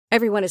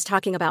Everyone is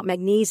talking about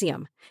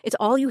magnesium. It's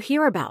all you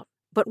hear about.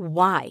 But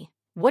why?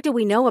 What do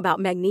we know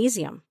about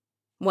magnesium?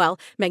 Well,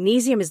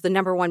 magnesium is the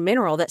number one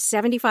mineral that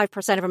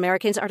 75% of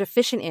Americans are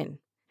deficient in.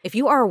 If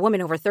you are a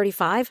woman over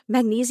 35,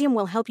 magnesium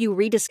will help you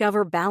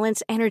rediscover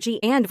balance,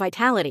 energy, and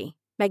vitality.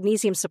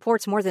 Magnesium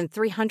supports more than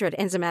 300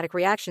 enzymatic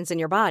reactions in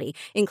your body,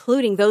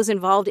 including those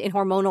involved in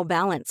hormonal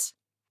balance.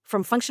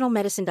 From functional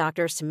medicine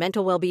doctors to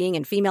mental well-being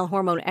and female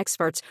hormone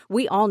experts,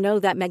 we all know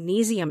that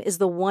magnesium is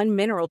the one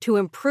mineral to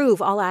improve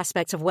all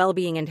aspects of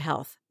well-being and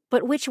health.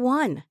 But which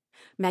one?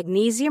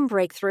 Magnesium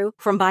Breakthrough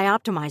from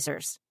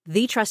Bioptimizers,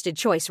 the trusted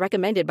choice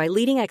recommended by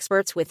leading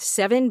experts with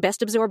 7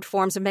 best-absorbed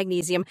forms of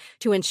magnesium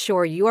to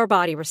ensure your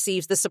body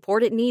receives the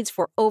support it needs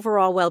for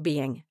overall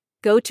well-being.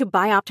 Go to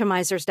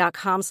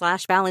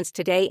bioptimizers.com/balance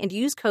today and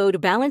use code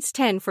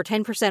BALANCE10 for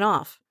 10%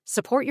 off.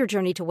 Support your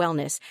journey to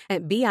wellness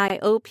at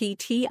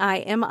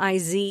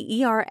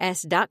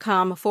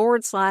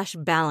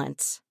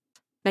bioptimizers.com/balance.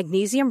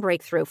 Magnesium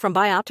Breakthrough from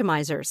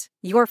Bioptimizers,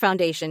 your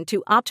foundation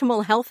to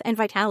optimal health and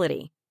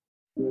vitality.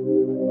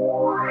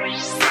 You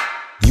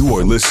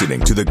are listening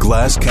to the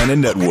Glass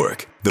Cannon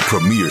Network, the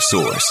premier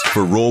source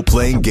for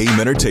role-playing game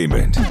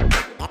entertainment.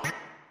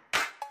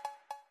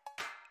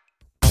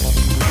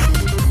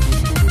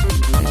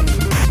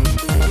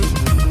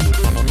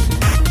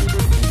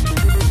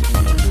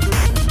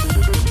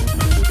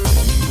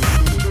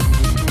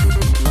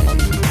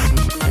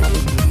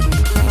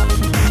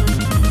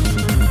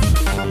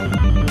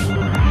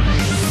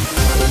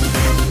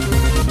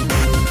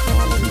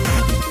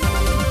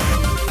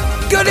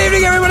 Good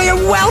evening, everybody,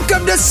 and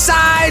welcome to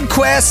Side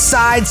Quest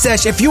Side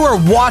Sesh. If you are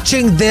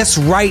watching this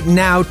right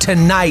now,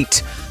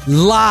 tonight,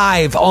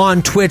 live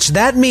on Twitch,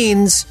 that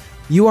means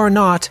you are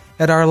not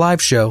at our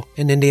live show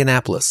in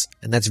Indianapolis.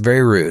 And that's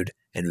very rude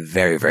and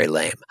very, very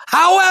lame.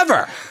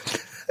 However,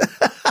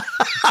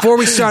 before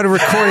we started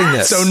recording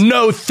this. So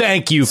no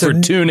thank you for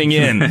tuning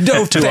in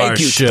to our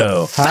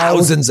show.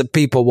 Thousands of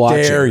people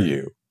watching. Dare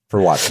you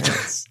for watching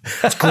this?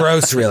 It's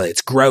gross, really.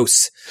 It's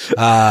gross.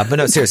 But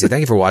no, seriously,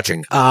 thank you for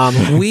watching.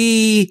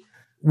 We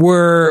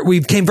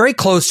came very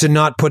close to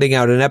not putting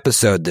out an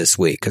episode this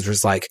week because it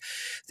was like,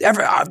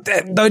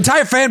 the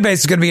entire fan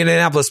base is going to be in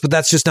Indianapolis, but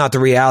that's just not the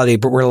reality.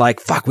 But we're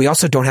like, fuck, we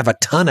also don't have a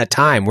ton of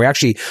time. We're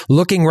actually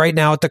looking right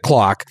now at the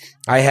clock.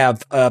 I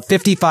have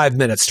 55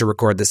 minutes to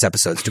record this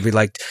episode. So we're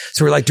like,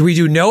 do we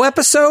do no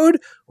episode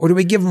or do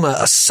we give them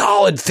a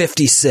solid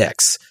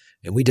 56?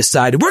 And we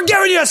decided we're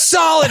giving you a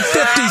solid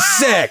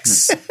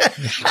 56.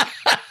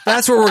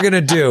 That's what we're going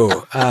to do.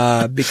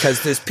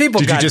 Because there's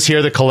people. Did you just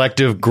hear the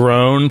collective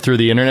groan through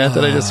the internet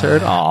that I just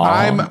heard?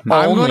 I'm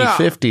only gonna,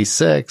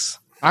 56.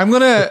 I'm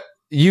going to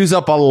use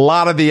up a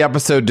lot of the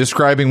episode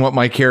describing what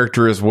my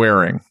character is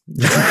wearing.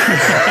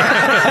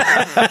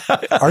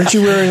 Aren't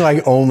you wearing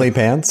like only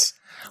pants?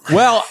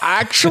 Well,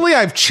 actually,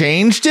 I've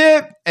changed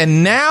it,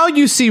 and now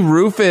you see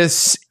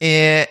Rufus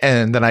in,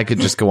 and then I could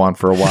just go on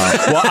for a while.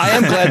 Well, I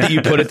am glad that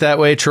you put it that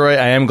way, Troy.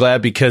 I am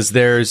glad because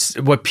there's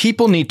what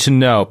people need to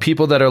know.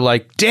 People that are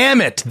like,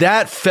 damn it,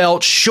 that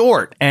felt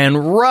short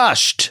and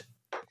rushed.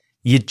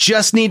 You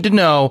just need to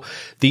know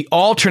the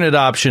alternate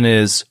option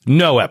is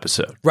no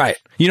episode. Right.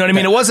 You know what I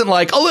mean? It wasn't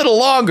like a little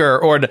longer,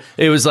 or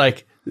it was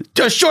like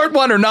a short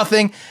one or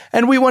nothing,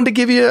 and we wanted to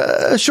give you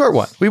a short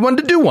one. We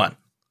wanted to do one.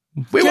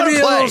 We want to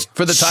play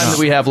for the time that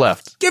we have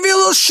left. Give you a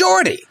little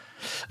shorty,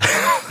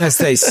 as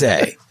they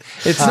say.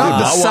 It's not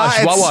the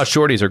size. Wawa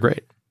shorties are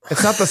great.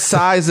 It's not the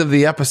size of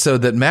the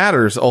episode that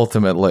matters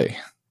ultimately.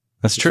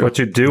 That's true. What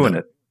you do in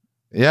it.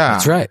 Yeah.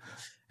 That's right.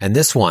 And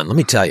this one, let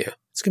me tell you,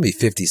 it's going to be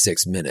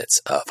 56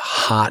 minutes of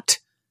hot.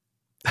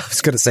 I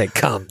was going to say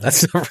cum.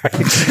 That's not right.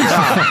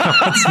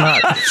 That's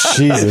not.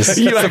 Jesus.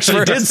 You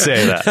actually did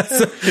say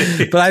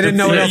that. But I didn't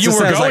know what else you to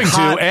were say. going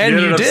to, and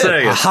you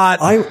did. Hot.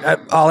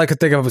 All I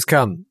could think of was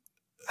cum.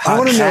 I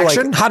want to know,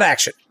 like, hot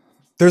action.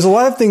 There's a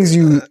lot of things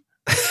you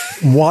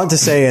want to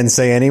say and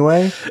say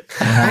anyway.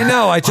 I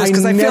know.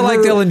 Because I feel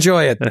like they'll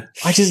enjoy it.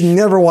 I just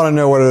never want to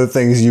know what are the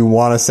things you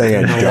want to say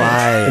and don't.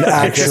 And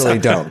actually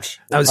don't.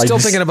 I was still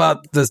thinking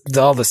about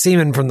all the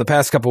semen from the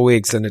past couple of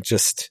weeks, and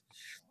it's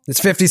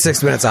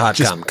 56 minutes of hot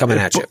cum coming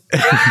at you.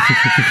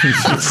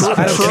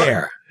 I don't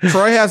care.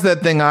 Troy has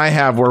that thing I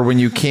have where when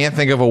you can't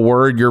think of a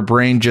word, your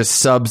brain just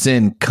subs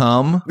in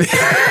cum.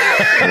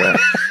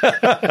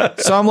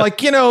 So I'm like,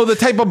 the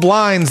type of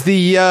blinds,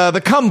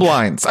 the cum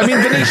blinds. I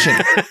mean, Venetian.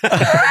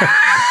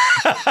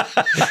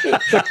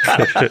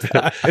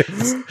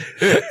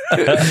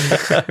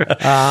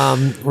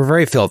 We're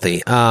very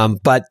filthy.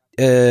 But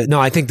no,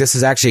 I think this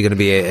is actually going to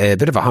be a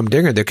bit of a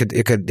humdinger.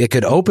 It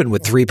could open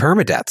with 3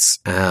 permadeaths.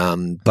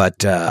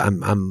 But I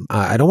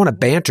don't want to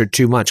banter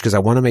too much because I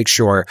want to make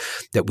sure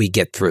that we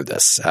get through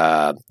this.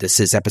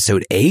 This is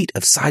episode 8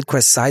 of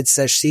SideQuest Side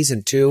Sesh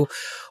Season 2.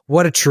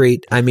 What a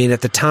treat. I mean,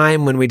 at the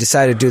time when we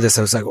decided to do this,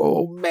 I was like,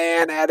 oh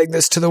man, adding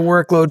this to the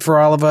workload for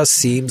all of us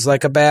seems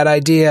like a bad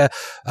idea.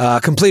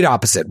 Complete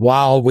opposite.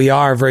 While we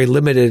are very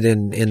limited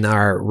in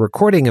our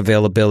recording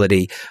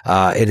availability,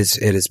 it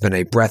has been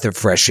a breath of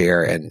fresh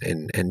air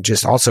and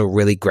just also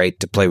really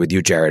great to play with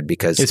you, Jared,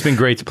 because it's been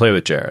great to play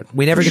with Jared.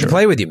 We never get to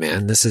play with you,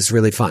 man. This is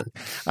really fun.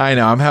 I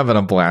know. I'm having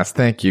a blast.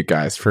 Thank you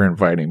guys for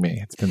inviting me.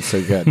 It's been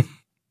so good.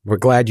 We're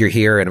glad you're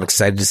here, and I'm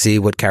excited to see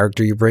what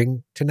character you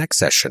bring to next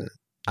session.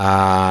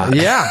 Last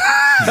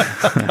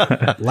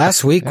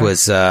week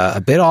was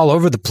a bit all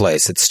over the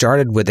place. It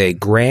started with a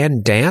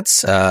grand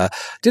dance.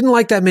 Didn't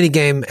like that mini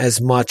game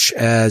as much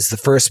as the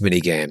first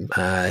mini game.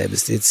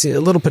 It's a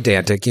little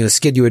pedantic. You know,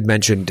 Skid, you had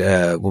mentioned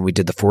when we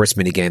did the forest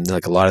mini game,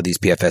 like a lot of these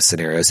PFS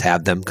scenarios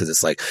have them because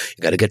it's like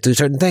you got to get through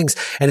certain things.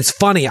 And it's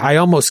funny. I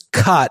almost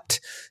cut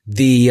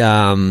the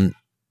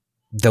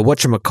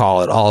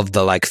whatchamacallit, all of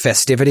the like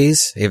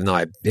festivities, even though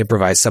I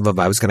improvised some of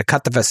them. I was going to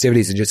cut the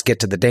festivities and just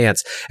get to the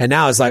dance. And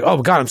now it's like,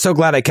 oh God, I'm so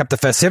glad I kept the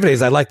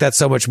festivities. I like that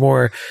so much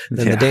more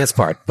than the dance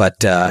part. But,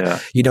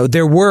 you know,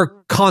 there were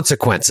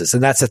consequences.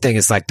 And that's the thing.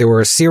 It's like there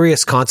were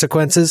serious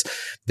consequences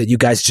that you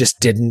guys just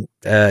didn't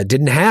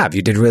have.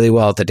 You did really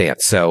well at the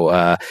dance.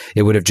 So,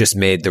 it would have just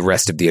made the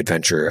rest of the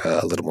adventure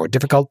a little more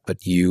difficult,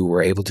 but you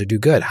were able to do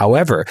good.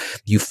 However,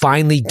 you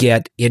finally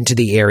get into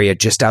the area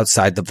just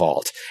outside the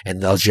vault, and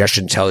the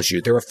Algestion tells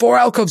you there are 4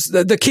 alcoves.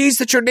 The keys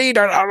that you need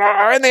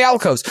are in the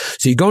alcoves.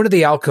 So you go into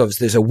the alcoves.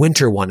 There's a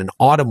winter one, an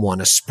autumn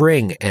one, a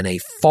spring, and a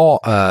fall,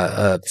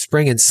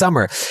 spring and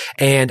summer.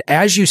 And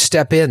as you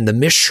step in, the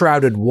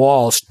mist-shrouded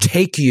walls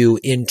take you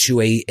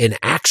into an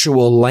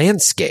actual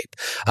landscape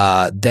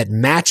that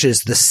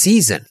matches the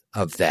season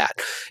of that.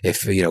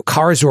 If, you know,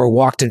 Karazor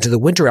walked into the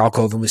winter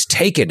alcove and was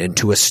taken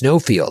into a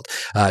snowfield.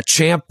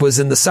 Champ was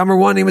in the summer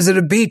one. He was at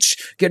a beach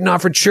getting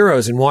offered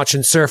churros and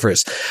watching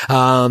surfers.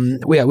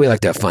 We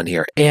like to have fun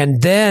here.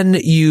 And then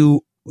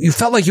you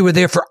felt like you were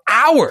there for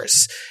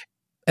hours.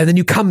 And then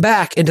you come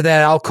back into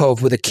that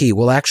alcove with a key.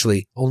 Well,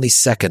 actually, only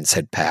seconds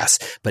had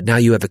passed, but now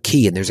you have a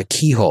key, and there's a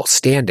keyhole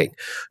standing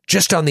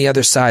just on the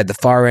other side, the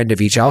far end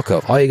of each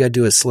alcove. All you got to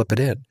do is slip it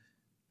in.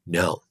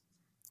 No.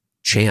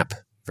 Champ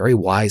very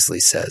wisely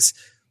says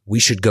we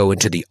should go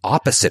into the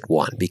opposite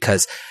one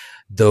because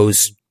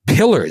those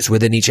pillars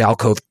within each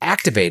alcove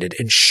activated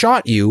and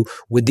shot you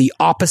with the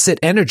opposite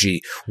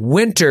energy.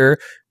 Winter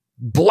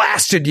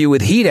blasted you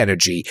with heat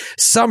energy.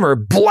 Summer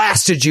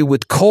blasted you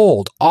with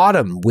cold.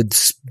 Autumn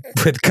with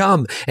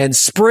cum, and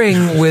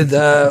spring with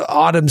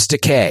autumn's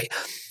decay.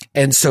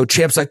 And so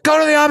Champ's like, go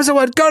to the opposite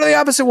one, go to the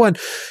opposite one.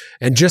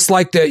 And just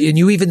like and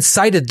you even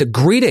cited the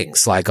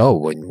greetings, like, oh,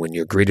 when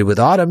you're greeted with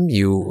autumn,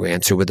 you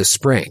answer with a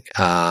spring.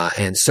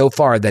 And so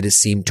far that has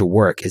seemed to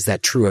work. Is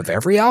that true of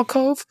every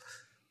alcove?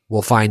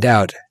 We'll find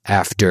out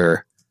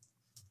after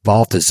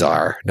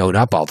Balthazar. No,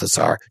 not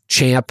Balthazar.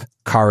 Champ,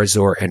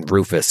 Karazor, and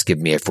Rufus give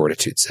me a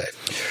fortitude save.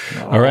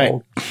 All right.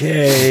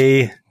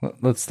 Okay.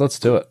 Let's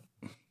do it.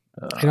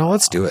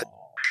 Let's do it.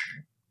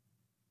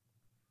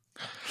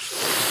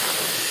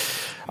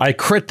 I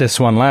crit this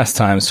one last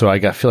time, so I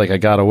feel like I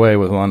got away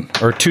with one.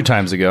 Or 2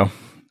 times ago.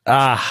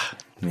 Yeah.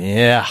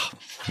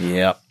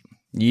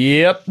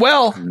 Yep.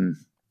 Well,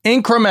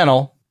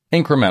 incremental,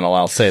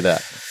 I'll say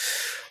that.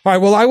 All right,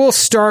 well, I will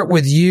start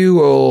with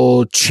you,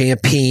 old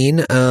champion.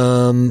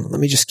 Let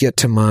me just get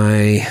to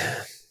my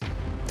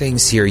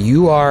things here.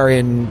 You are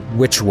in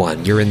which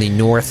one? You're in the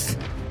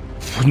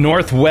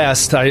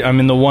Northwest. I'm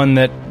in the one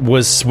that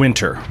was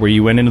winter, where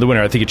you went into the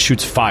winter. I think it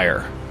shoots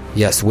fire.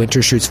 Yes,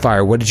 winter shoots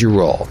fire. What did you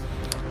roll?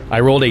 I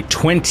rolled a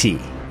 20,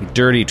 a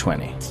dirty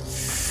 20.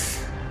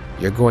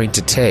 You're going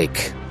to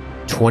take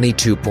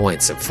 22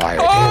 points of fire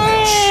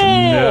damage.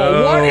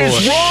 No. What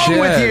is wrong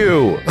with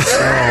you?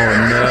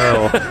 Oh,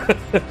 no.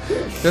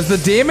 Does the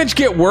damage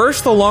get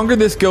worse the longer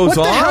this goes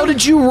on? What the hell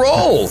did you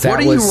roll? What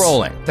are you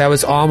rolling? That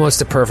was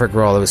almost a perfect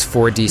roll. It was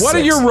 4d6. What are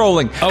you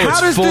rolling? Oh,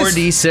 it's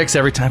 4d6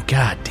 every time?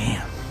 God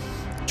damn.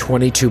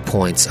 22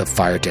 points of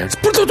fire damage.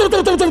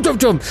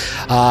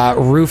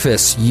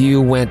 Rufus,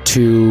 you went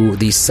to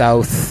the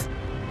south.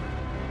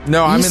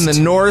 No, I'm in the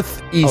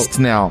northeast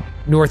now.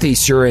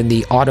 Northeast, you're in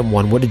the autumn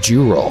one. What did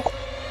you roll?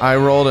 I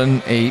rolled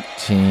an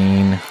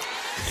 18.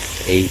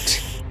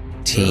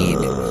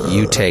 18.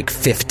 You take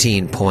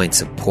 15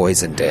 points of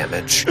poison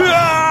damage.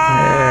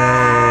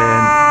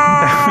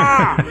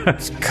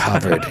 It's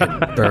covered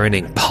in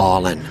burning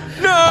pollen.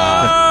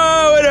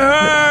 No, it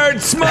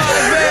hurts my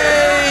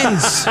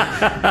veins.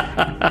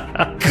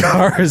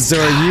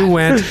 Karazor, you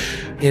went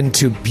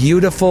into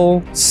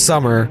beautiful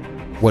summer.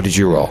 What did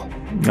you roll?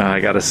 I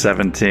got a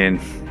 17.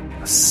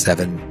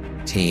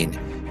 17.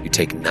 You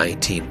take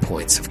 19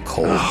 points of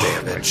cold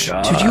damage.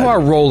 Dude, you are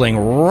rolling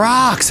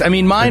rocks. I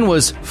mean, mine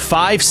was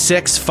 5,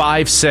 6,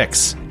 5,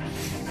 6.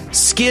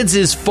 Skids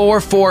is 4,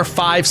 4,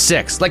 5,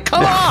 6. Like,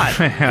 come on.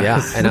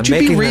 Yeah, and would you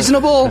be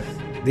reasonable?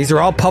 These are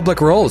all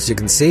public rolls you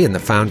can see in the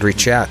Foundry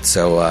chat,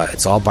 so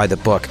it's all by the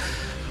book.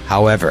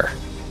 However,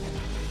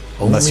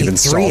 unless you've only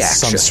 3 installed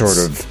some actions. sort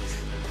of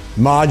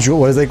module.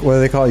 What do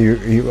they call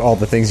you? All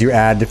the things you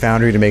add to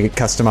Foundry to make it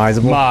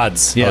customizable.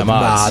 Mods. Yeah,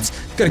 mods.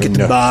 Gotta get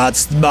the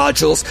mods, the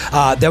modules.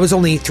 That was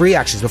only 3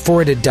 actions.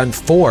 Before it had done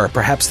 4.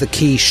 Perhaps the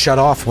key shut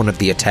off one of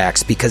the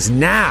attacks because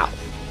now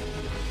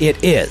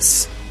it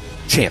is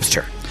Champ's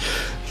turn.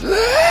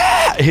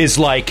 His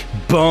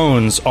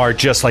bones are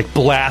just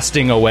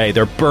blasting away.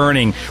 They're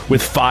burning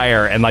with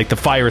fire, and the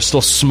fire is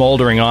still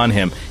smoldering on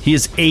him. He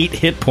has 8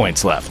 hit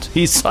points left.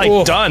 He's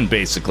done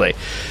basically.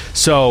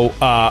 So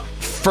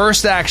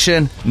first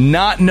action,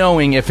 not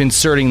knowing if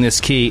inserting this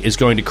key is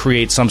going to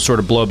create some sort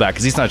of blowback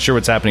because he's not sure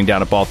what's happening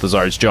down at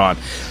Balthazar's John.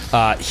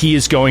 He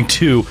is going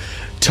to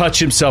touch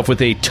himself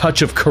with a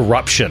touch of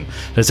corruption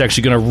that's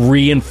actually going to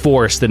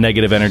reinforce the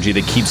negative energy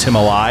that keeps him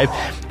alive,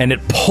 and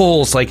it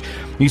pulls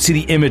you see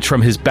the image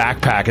from his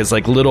backpack as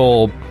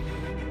little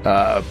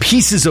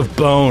pieces of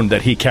bone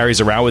that he carries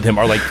around with him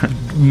are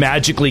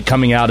magically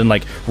coming out and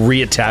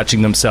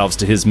reattaching themselves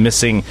to his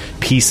missing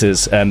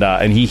pieces,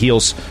 and he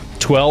heals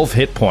 12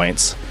 hit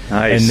points.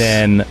 Nice. And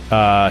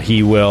then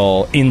he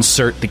will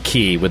insert the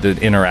key with an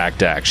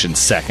interact action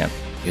second.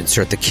 You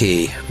insert the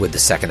key with the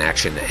second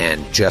action,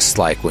 and just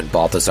like when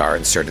Balthazar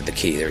inserted the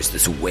key, there's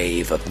this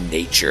wave of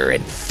nature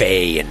and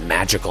fey and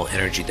magical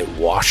energy that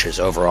washes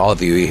over all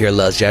of you. You hear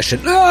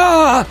Lajeshin,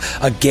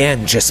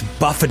 again, just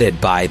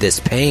buffeted by this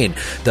pain.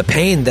 The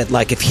pain that,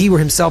 if he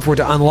himself were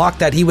to unlock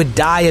that, he would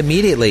die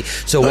immediately.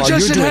 So while you're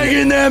doing hang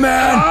in there,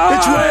 man.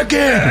 It's working.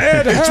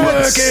 It's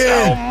working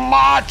so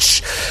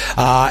much.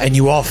 And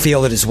you all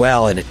feel it as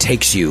well, and it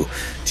takes you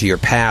to your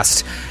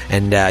past.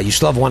 And you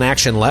still have 1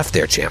 action left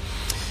there, Champ.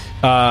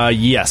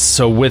 Yes.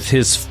 So with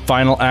his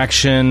final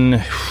action,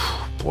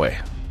 boy,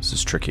 this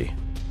is tricky.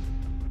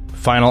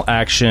 Final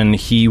action,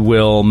 he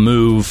will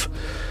move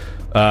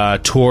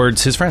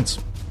towards his friends.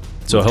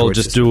 So he'll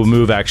just do a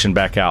move action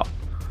back out.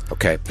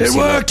 Okay. It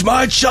worked.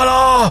 Mine shut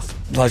off.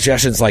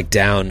 Lajeshin's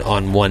down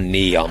on one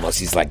knee almost.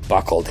 He's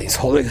buckled. He's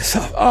holding this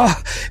up.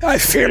 Oh, I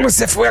feel as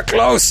if we're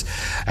close.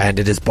 And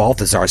it is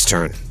Balthazar's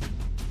turn.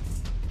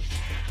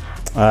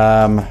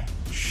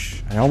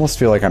 I almost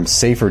feel like I'm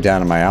safer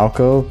down in my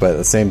alcove, but at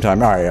the same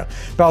time, all right,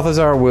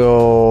 Balthazar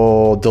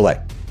will delay.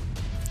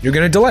 You're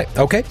going to delay.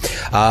 Okay.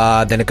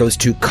 Then it goes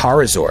to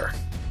Karazor.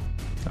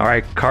 All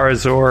right,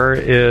 Karazor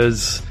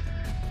is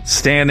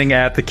standing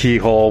at the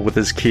keyhole with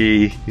his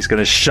key. He's going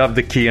to shove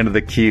the key into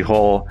the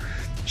keyhole,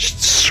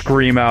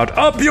 scream out,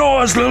 "Up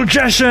yours, little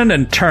Jeshin,"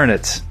 and turn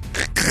it.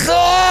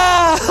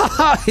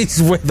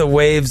 He's with the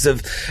waves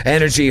of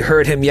energy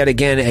hurt him yet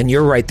again, and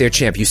you're right there,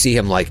 Champ. You see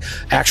him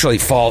actually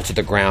fall to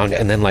the ground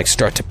and then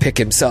start to pick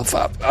himself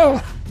up.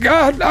 Oh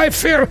God, I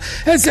feel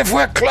as if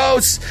we're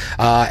close.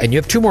 And you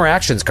have 2 more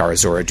actions,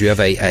 Karazor. Do you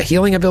have a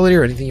healing ability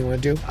or anything you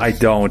want to do? I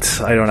don't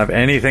have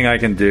anything I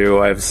can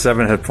do. I have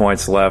 7 hit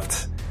points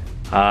left.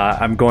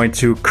 I'm going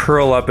to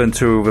curl up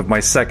with my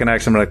second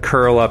action, I'm going to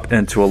curl up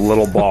into a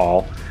little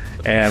ball.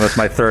 And with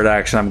my third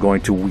action, I'm going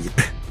to weep.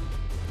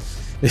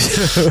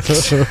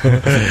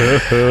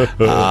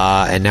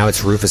 And now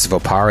it's Rufus of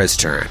Opara's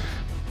turn.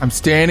 I'm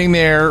standing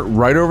there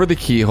right over the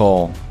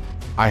keyhole.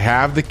 I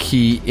have the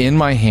key in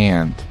my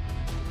hand.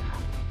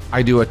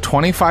 I do a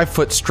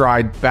 25-foot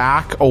stride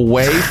back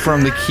away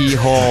from the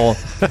keyhole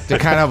to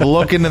kind of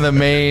look into the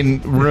main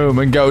room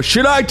and go,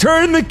 "Should I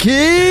turn the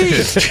key?"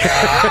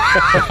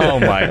 Oh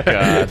my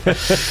God.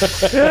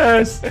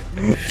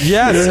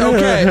 Yes.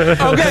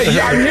 Okay.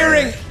 Yeah,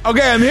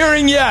 I'm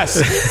hearing yes.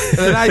 And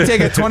then I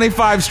take a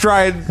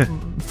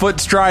 25-foot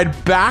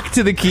stride back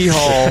to the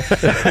keyhole.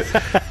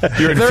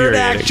 You're Third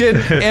action,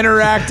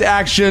 interact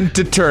action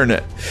to turn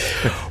it.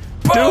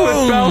 Do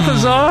it,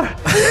 Balthazar!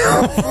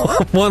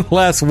 One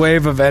last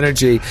wave of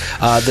energy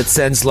that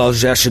sends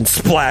Lajeshin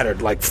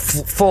splattered,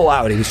 full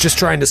out. He was just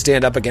trying to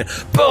stand up again.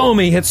 Boom!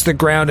 He hits the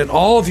ground, and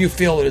all of you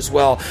feel it as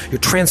well. You're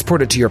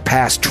transported to your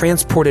past,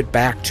 transported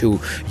back to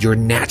your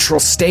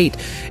natural state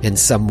in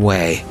some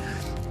way.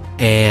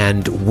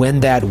 And when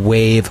that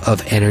wave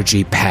of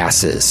energy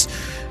passes,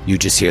 you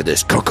just hear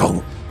this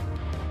cocoon.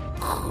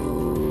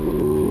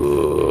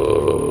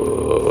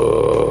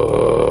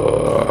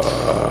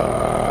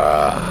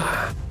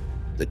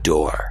 The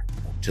door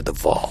to the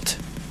vault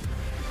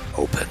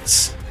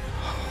opens.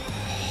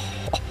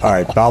 All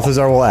right,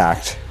 Balthazar will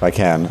act if I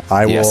can.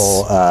 I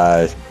will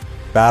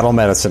battle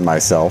medicine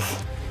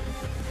myself,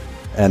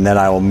 and then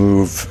I will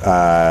move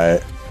battle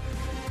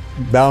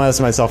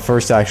medicine myself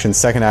first action,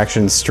 second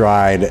action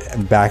stride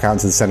back out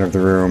into the center of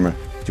the room.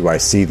 Do I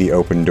see the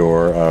open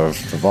door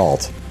of the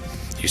vault?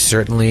 You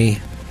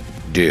certainly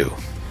do.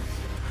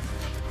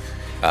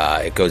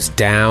 It goes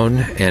down,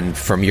 and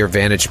from your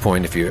vantage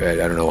point, I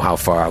don't know how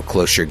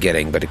close you're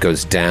getting, but it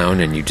goes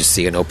down, and you just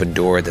see an open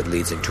door that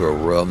leads into a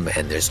room,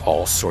 and there's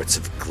all sorts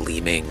of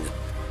gleaming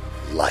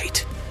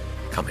light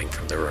coming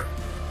from the room.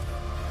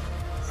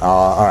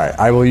 All right,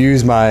 I will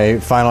use my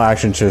final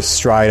action to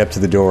stride up to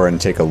the door and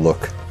take a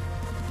look.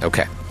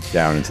 Okay.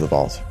 Down into the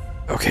vault.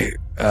 Okay.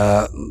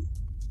 All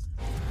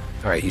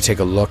right, you take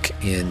a look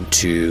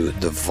into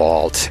the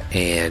vault,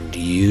 and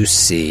you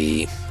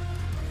see...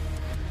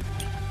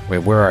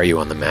 Wait, where are you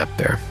on the map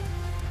there?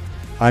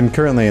 I'm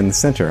currently in the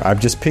center. I've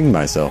just pinged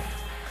myself.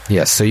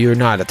 Yes, so you're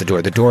not at the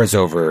door. The door is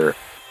over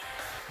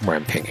where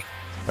I'm pinging.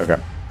 Okay.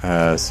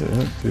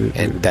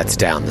 And that's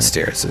down the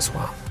stairs as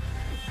well.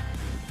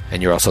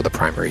 And you're also the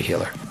primary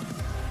healer.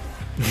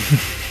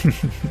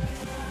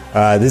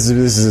 This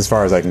is as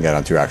far as I can get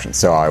on 2 actions,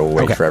 so I will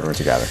wait for everyone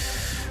to gather.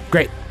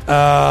 Great.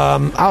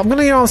 I'm going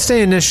to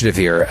stay initiative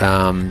here,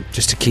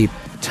 just to keep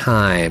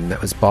time.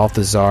 That was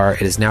Balthazar.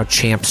 It is now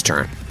Champ's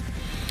turn.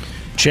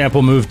 Champ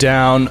will move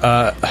down.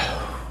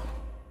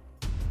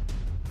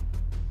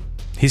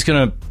 He's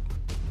going to...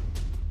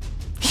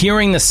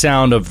 Hearing the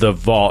sound of the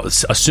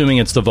vault, assuming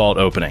it's the vault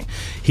opening,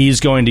 he's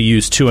going to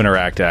use 2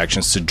 interact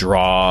actions to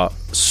draw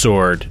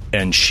sword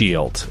and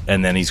shield,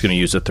 and then he's going to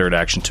use a 3rd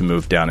action to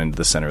move down into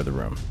the center of the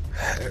room.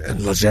 And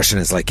Logeshin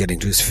is like getting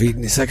to his feet,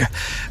 and he's like,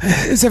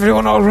 "Is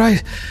everyone all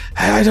right?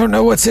 I don't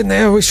know what's in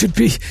there. We should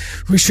be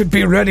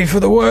ready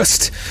for the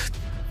worst."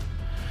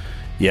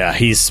 Yeah,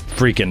 he's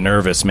freaking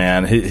nervous,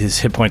 man. His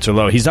hit points are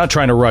low. He's not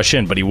trying to rush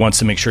in, but he wants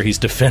to make sure he's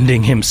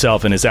defending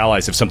himself and his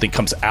allies if something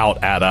comes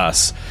out at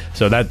us.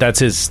 So that's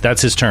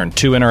his turn.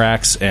 2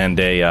 interacts and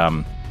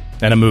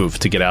a move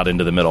to get out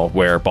into the middle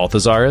where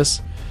Balthazar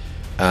is.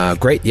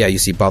 Great. Yeah, you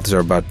see Balthazar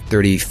about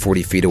 30,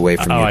 40 feet away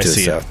from you to the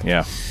south.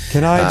 Yeah.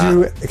 Can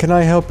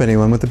I help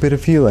anyone with a bit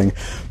of healing?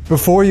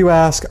 Before you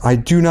ask, I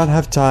do not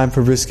have time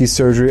for risky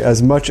surgery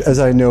as much as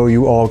I know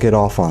you all get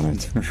off on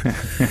it.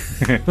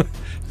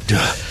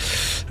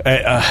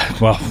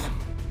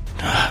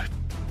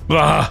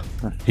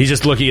 He's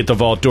just looking at the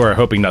vault door,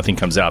 hoping nothing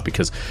comes out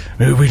because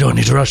maybe we don't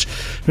need to rush.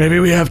 Maybe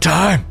we have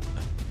time.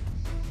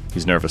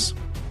 He's nervous.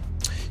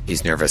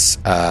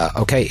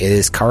 Okay, it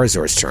is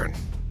Karazor's turn.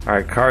 All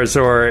right,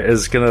 Karazor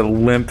is going to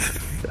limp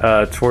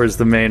towards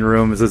the main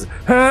room and says,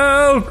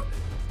 "Help!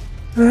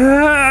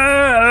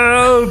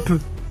 Help!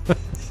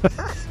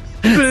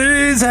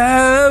 Please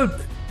help!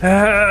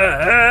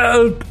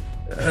 Help!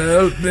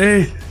 Help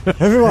me!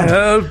 Everyone,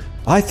 Help!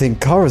 I think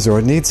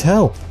Karazor needs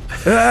help.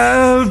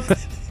 Help!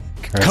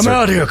 Come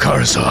out here,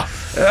 Karazor.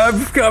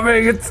 I'm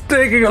coming. It's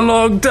taking a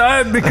long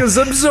time because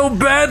I'm so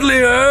badly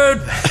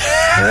hurt.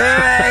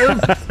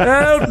 Help!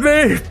 Help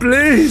me,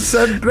 please!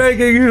 I'm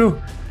begging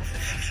you.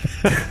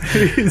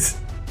 Please.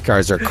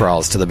 Karazor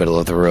crawls to the middle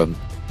of the room.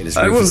 It is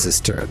Rufus's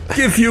turn.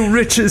 Give you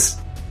riches.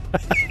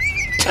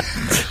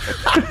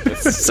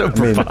 So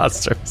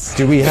preposterous.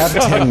 Do we have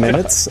 10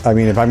 minutes? I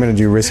mean, if I'm going to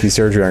do risky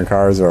surgery on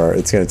Karazor,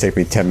 it's going to take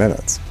me 10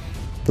 minutes.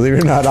 Believe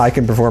it or not, I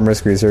can perform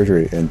risky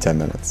surgery in 10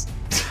 minutes.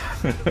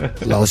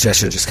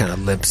 Laljesha just kind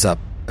of limps up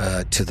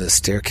to the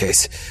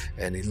staircase,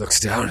 and he looks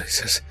down and he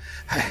says,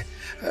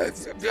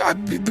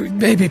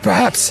 maybe,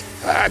 perhaps,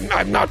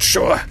 I'm not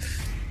sure,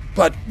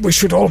 but we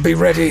should all be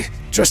ready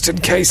just in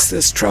case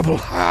there's trouble.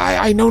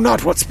 I know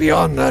not what's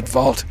beyond that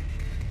vault.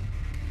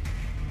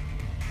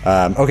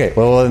 Okay,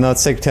 well, then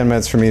let's take 10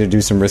 minutes for me to do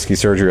some risky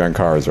surgery on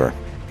Karazor.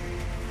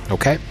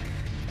 Okay.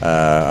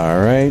 All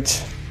right.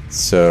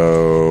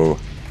 So...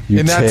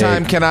 In that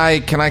time, can I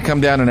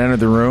come down and enter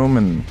the room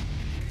and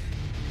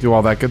do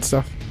all that good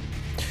stuff?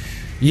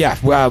 Yeah,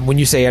 well, when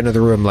you say enter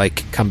the room,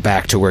 like come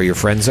back to where your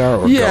friends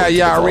are? Or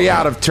yeah. Are we vault?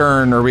 out of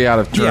turn? Are we out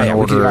of turn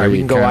order? We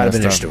can go out of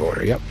initiative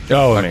order, yep.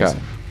 Oh, okay.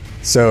 amazing.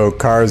 So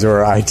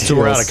Karazor ideals... So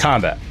we're out of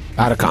combat.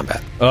 Out of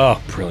combat.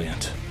 Oh,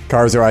 brilliant.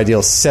 Karazor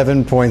ideals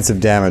 7 points of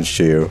damage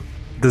to you.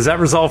 Does that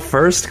resolve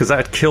first? Because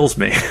that kills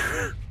me.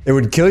 It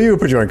would kill you or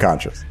put you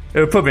unconscious? It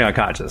would put me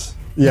unconscious.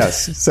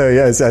 Yes. So,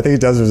 yes, I think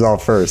it does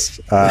resolve first.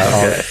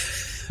 Okay.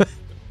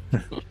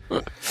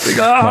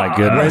 My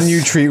goodness. When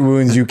you treat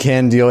wounds, you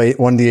can deal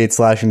 1d8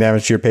 slashing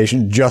damage to your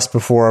patient just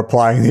before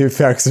applying the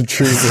effects of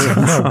treat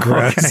wounds. Oh,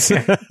 gross.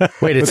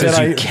 Wait, it says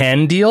you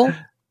can deal?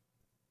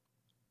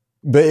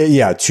 But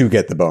yeah, to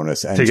get the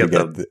bonus and to get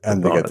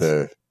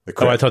the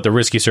Oh, I thought the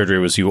risky surgery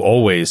was you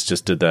always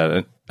just did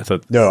that. I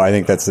thought no, I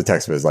think that's the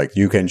text of it. It's like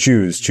you can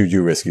choose to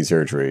do risky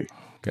surgery.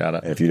 Got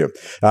it. If you do.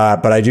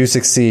 But I do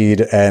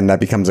succeed, and that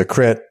becomes a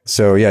crit.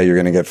 So yeah, you're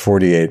going to get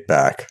 48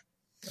 back.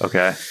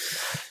 Okay.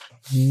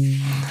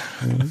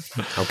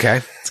 Okay.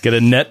 Let's get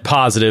a net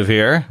positive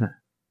here.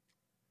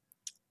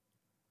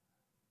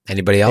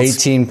 Anybody else?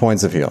 18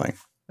 points of healing.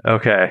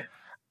 Okay.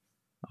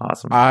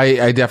 Awesome.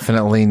 I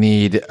definitely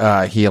need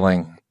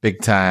healing.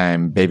 Big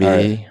time, baby.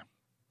 Right.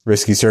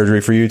 Risky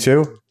surgery for you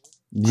too?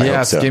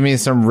 Yes, so. Give me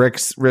some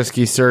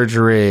risky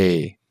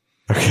surgery.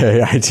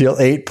 Okay, I deal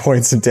 8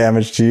 points of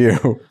damage to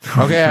you.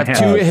 Okay, I have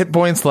 2 hit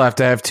points left.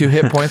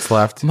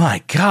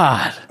 My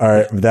God. All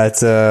right,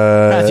 that's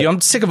Matthew, I'm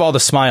sick of all the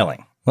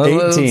smiling.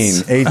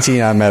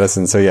 18 on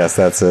medicine. So yes,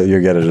 that's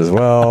you get it as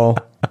well.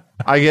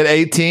 I get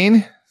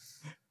 18?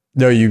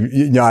 No,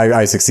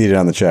 I succeeded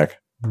on the check.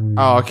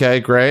 Oh, okay,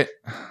 great.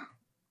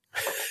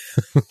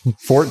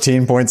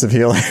 14 points of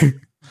healing.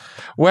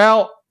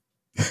 Well,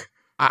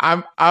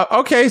 I'm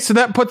okay, so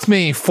that puts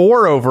me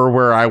 4 over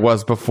where I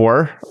was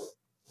before.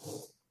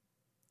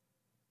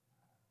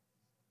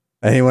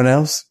 Anyone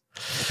else?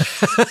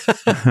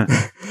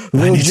 I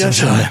need some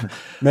time.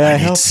 May I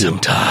help some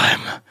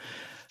time.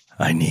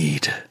 I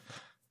need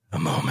a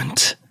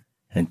moment.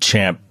 And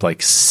Champ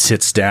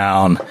sits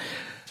down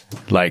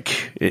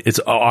like it's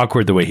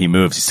awkward the way he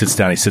moves. He sits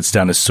down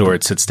his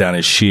sword, sits down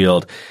his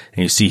shield,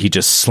 and you see he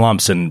just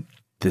slumps, and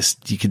this,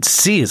 you can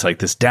see it's like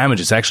this damage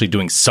is actually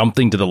doing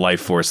something to the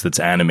life force that's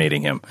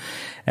animating him,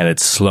 and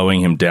it's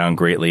slowing him down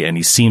greatly, and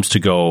he seems to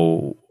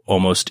go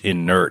almost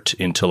inert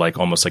into like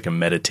almost like a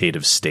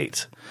meditative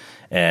state.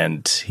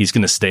 And he's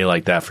going to stay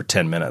like that for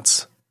 10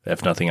 minutes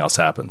if nothing else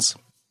happens.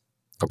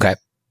 Okay.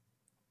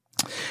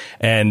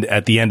 And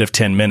at the end of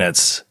 10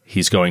 minutes,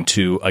 he's going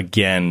to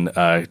again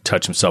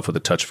touch himself with a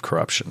touch of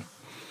corruption.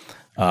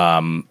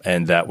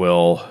 And that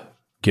will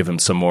give him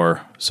some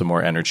more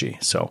energy.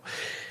 So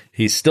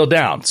he's still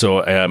down. So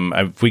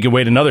if we can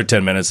wait another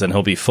 10 minutes, then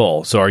he'll be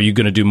full. So are you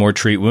going to do more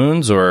treat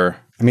wounds, or?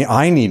 I mean,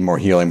 I need more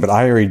healing, but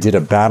I already did a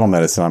battle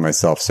medicine on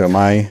myself, so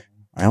I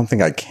don't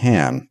think I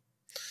can.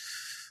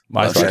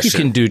 I think you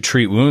can do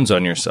treat wounds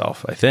on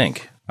yourself, I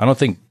think. I don't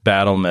think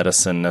battle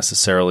medicine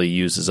necessarily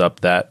uses up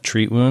that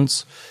treat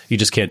wounds. You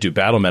just can't do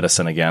battle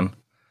medicine again.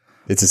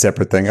 It's a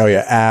separate thing. Oh,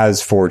 yeah,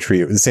 as for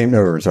treat. The same,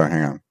 no, sorry,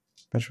 hang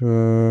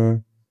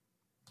on.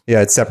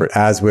 Yeah, it's separate.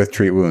 As with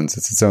treat wounds.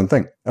 It's its own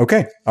thing.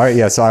 Okay. All right,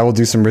 yeah, so I will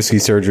do some risky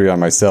surgery on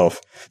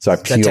myself. So I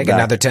peel That take back.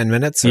 another 10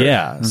 minutes? Or?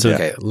 Yeah. So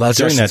Okay.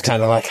 Lazarus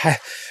kind of like, I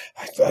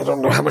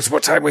don't know how much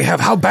more time we have.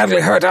 How badly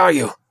hurt are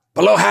you?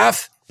 Below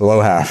half? Below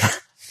half.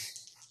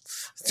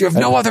 You have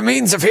no other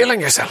means of healing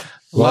yourself.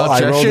 Well,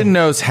 Justin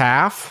knows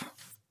half.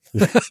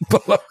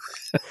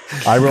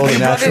 I rolled a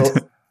natural.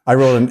 I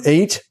rolled an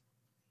 8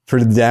 for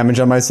the damage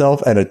on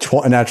myself and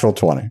a natural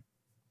 20.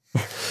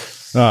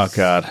 Oh,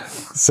 God.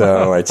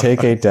 So I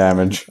take 8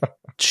 damage.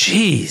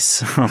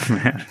 Jeez. Oh,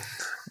 man.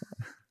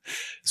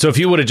 So if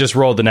you would have just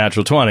rolled the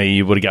natural 20,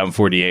 you would have gotten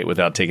 48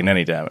 without taking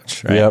any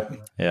damage, right?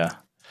 Yep. Yeah.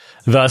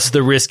 Thus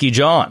the risky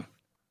John.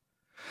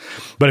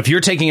 But if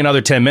you're taking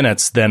another 10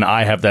 minutes, then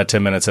I have that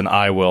 10 minutes and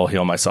I will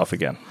heal myself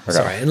again. Okay.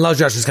 Sorry. And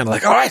Lazarus is kind of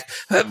like, all right,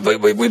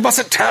 we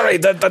mustn't tarry.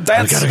 The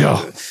dance. We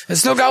gotta go. It's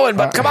still going,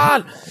 but come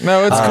on.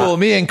 No, it's cool.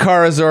 Me and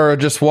Karazor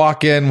just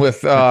walk in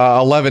with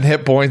 11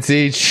 hit points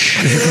each.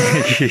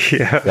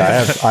 Yeah.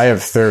 I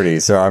have 30,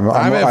 so I'm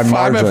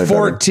at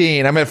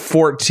 14. I'm at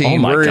 14. Oh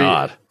my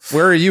God.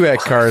 Where are you at,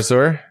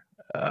 Karazor?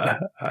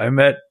 I'm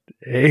at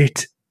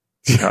 8.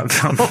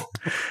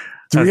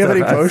 Do we have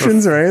any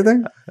potions or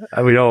anything?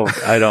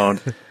 I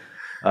don't.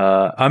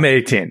 I'm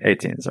 18.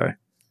 18, sorry.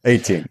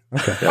 18.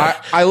 Okay.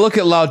 I look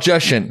at Lao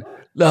Jushin.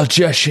 Lao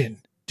Jushin,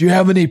 do you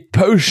have any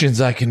potions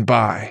I can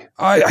buy?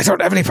 I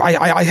don't have any.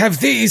 I have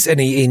these,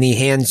 and he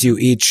hands you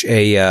each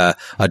a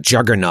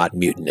juggernaut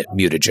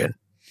mutagen.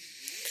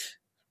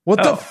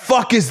 What the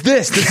fuck is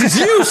this? This is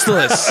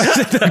useless.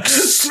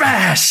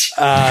 Smash!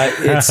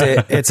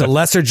 It's a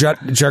lesser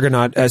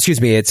juggernaut.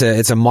 Excuse me. It's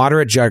a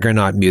moderate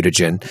juggernaut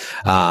mutagen.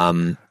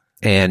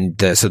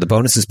 So the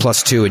bonus is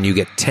 +2, and you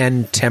get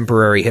 10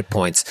 temporary hit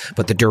points,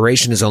 but the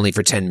duration is only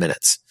for 10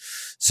 minutes.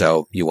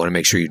 So you want to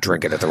make sure you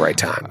drink it at the right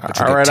time.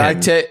 All right,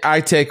 I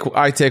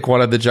take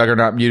one of the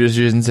juggernaut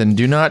mutagens and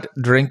do not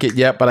drink it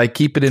yet, but I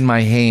keep it in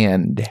my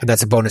hand.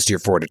 That's a bonus to your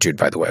fortitude,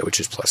 by the way, which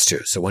is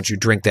 +2. So once you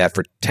drink that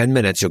for 10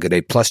 minutes, you'll get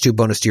a +2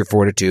 bonus to your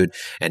fortitude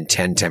and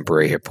 10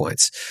 temporary hit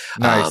points.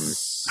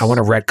 Nice. I want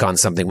to retcon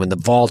something. When the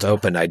vault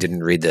opened, I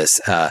didn't read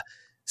this.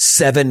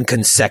 7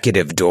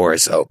 consecutive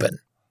doors open.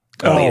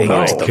 Oh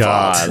my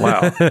God!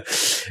 Wow.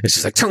 It's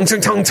just like tung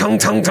tung tung tung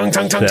tung tung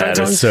tung tung That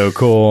tung. is so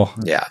cool.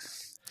 Yeah.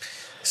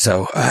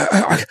 So,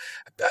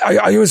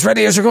 are you as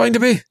ready as you're going to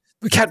be?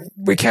 We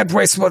can't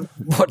waste one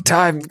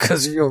time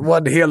because your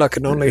one healer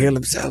can only heal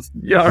himself.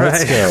 Yeah, all right.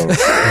 Let's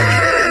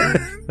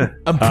go.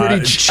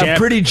 I'm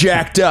pretty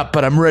jacked up,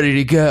 but I'm ready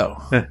to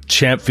go.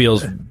 Champ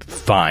feels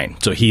fine,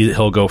 so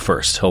he'll go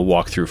first. He'll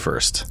walk through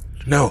first.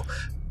 No,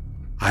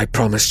 I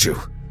promised you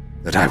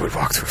that I would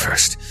walk through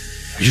first.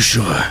 Are you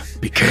sure?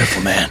 Be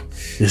careful, man.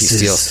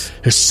 There's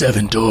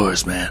 7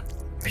 doors, man.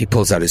 He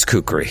pulls out his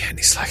kukri and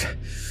he's like,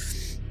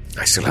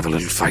 I still have a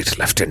little fight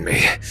left in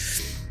me.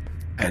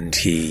 And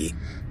he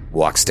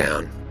walks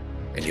down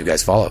and you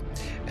guys follow.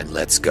 And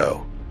let's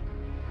go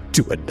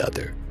to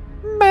another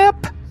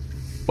map.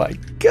 My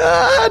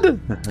God.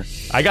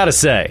 I gotta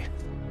say,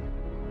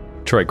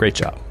 Troy, great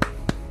job.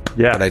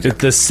 Yeah.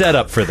 The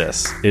setup for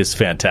this is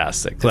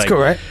fantastic. That's cool,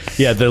 right?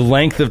 Yeah, the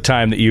length of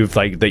time that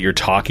you're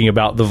talking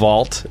about the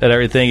vault and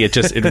everything, it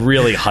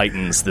really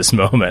heightens this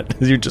moment.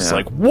 You're just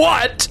like,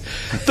 what?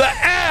 The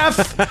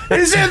F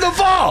is in the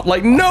vault?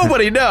 Like,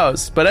 nobody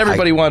knows, but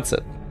everybody wants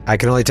it. I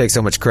can only take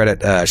so much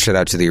credit. Shout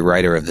out to the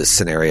writer of this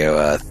scenario.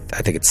 I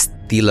think it's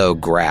Thilo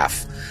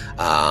Graf.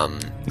 I've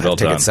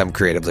taken some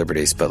creative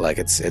liberties, but like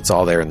it's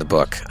all there in the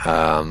book.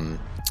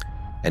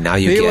 And now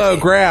you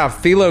Thilo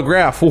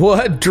Graf,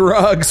 what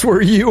drugs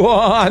were you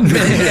on,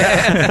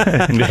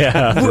 man?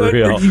 Yeah, for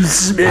real.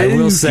 I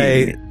will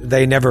say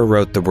they never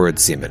wrote the word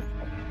semen,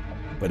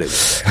 but it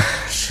was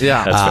there.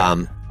 Yeah. That's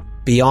fair.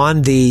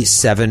 Beyond the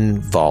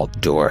 7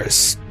 vault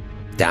doors,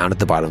 down at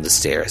the bottom of the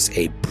stairs,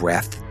 a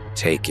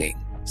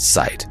breathtaking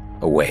sight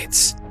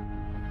awaits.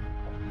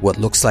 What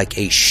looks like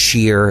a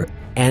sheer,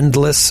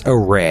 endless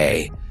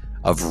array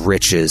of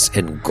riches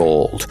and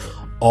gold,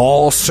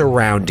 all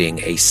surrounding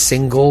a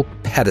single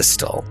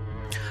pedestal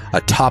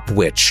atop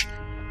which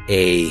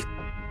a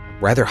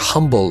rather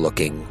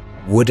humble-looking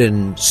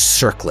wooden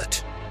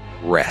circlet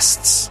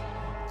rests.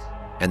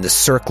 And the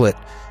circlet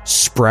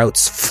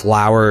sprouts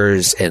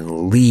flowers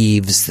and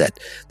leaves that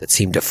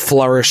seem to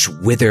flourish,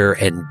 wither,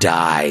 and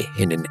die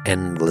in an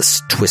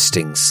endless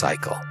twisting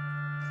cycle.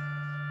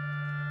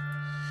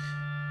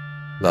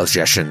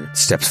 Leljeshin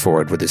steps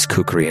forward with his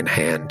kukri in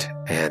hand,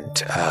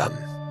 and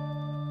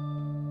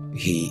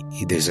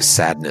there's a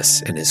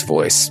sadness in his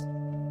voice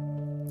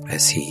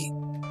as he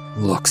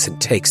looks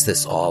and takes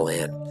this all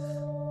in.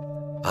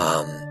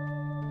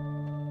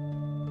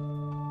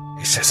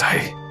 He says,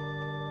 I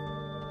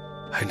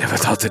never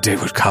thought the day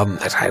would come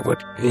that I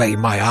would lay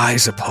my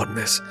eyes upon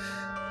this.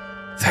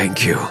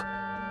 Thank you.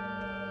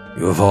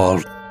 You have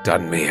all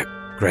done me a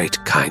great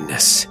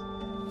kindness.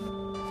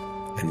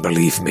 And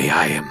believe me,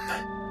 I am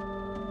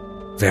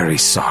very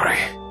sorry.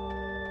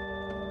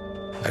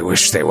 I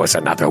wish there was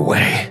another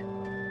way.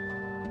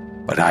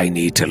 But I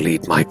need to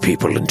lead my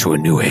people into a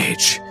new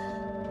age.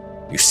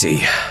 You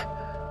see,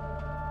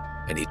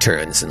 and he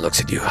turns and looks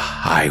at you,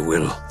 I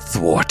will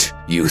thwart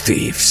you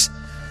thieves,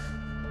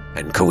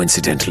 and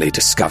coincidentally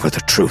discover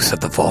the truth of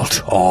the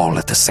vault all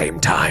at the same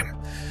time.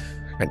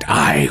 And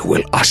I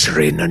will usher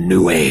in a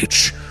new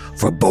age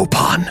for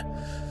Bopan.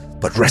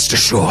 But rest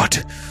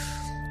assured,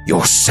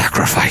 your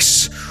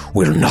sacrifice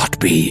will not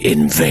be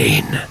in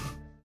vain.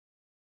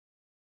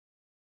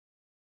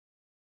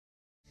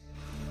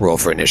 Roll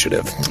for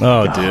initiative.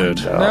 Oh,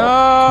 dude. No.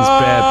 It's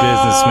bad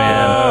business,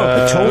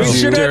 man. We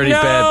should have Dirty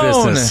bad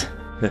business.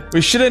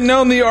 We should have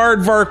known the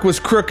aardvark was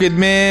crooked,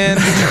 man.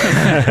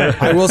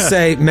 I will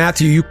say,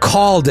 Matthew, you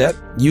called it.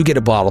 You get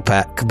a bottle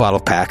cap. You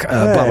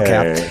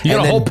get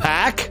a whole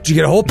pack? You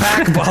get a whole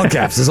pack of bottle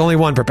caps. There's only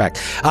one per pack.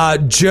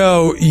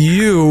 Joe,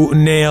 you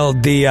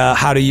nailed the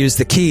how to use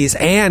the keys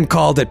and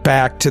called it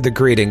back to the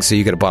greeting, so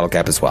you get a bottle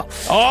cap as well.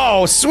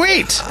 Oh,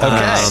 sweet.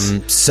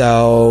 Okay.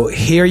 So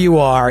here you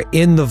are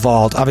in the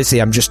vault.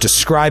 Obviously, I'm just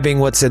describing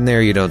what's in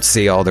there. You don't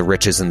see all the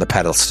riches in the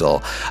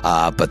pedestal,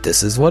 but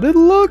this is what it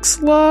looks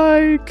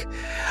like.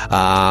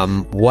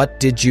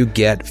 What did you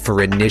get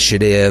for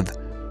initiative?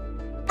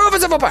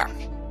 Rufus of Power.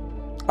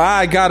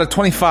 I got a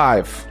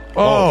 25.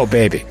 Oh,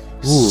 baby.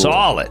 Ooh.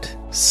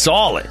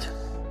 Solid.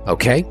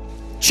 Okay.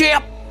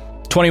 Champ.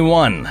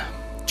 21.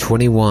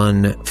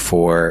 21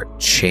 for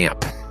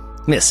Champ.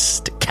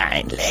 Mr.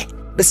 Kindly.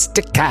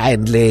 Mr.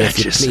 Kindly,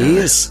 if you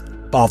please.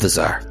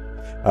 Balthazar.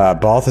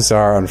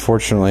 Balthazar,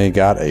 unfortunately,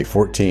 got a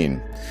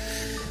 14.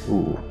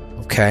 Ooh.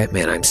 Okay,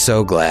 man, I'm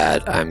so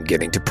glad I'm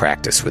getting to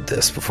practice with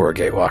this before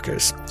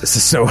Gatewalkers. This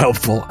is so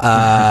helpful.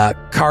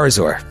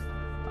 Karazor.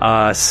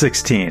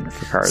 16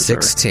 for Karazor.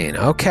 16,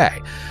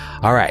 okay.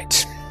 All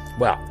right.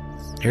 Well,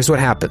 here's what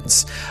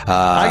happens.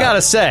 I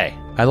gotta say,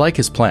 I like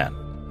his plan.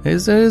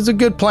 It's a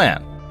good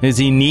plan.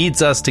 He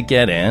needs us to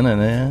get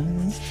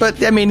in,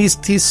 but I mean,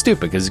 he's stupid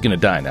because he's gonna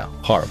die now,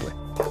 horribly.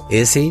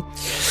 Is he?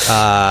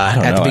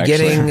 At the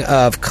beginning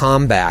of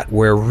combat,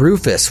 where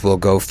Rufus will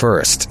go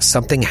first,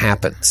 something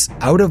happens.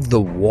 Out of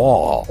the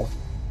wall,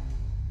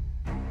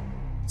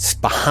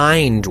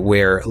 behind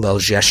where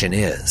Leljeshin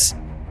is,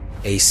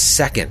 a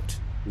second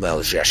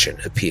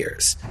Leljeshin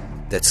appears.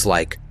 That's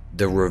like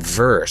the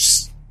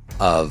reverse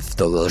of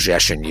the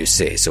Leljeshin you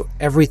see. So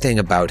everything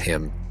about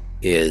him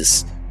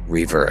is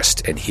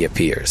reversed, and he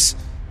appears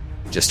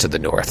just to the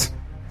north.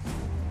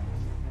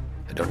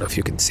 I don't know if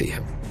you can see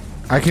him.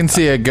 I can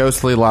see a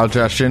ghostly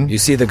Leljeshin. You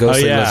see the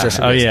ghostly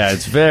Leljeshin? Oh, yeah.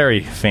 It's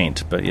very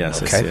faint, but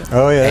yes, okay. I see it.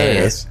 Oh, yeah, there it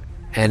is.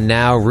 And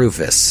now,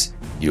 Rufus,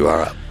 you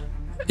are up.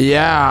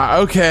 Yeah,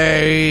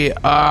 okay.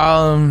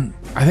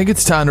 I think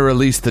it's time to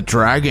release the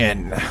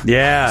dragon.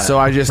 Yeah. So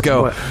I just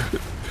go,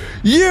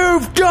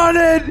 you've done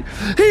it!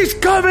 He's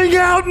coming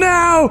out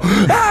now!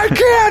 I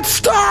can't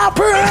stop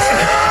him!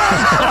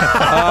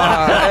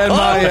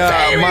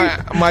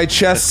 And my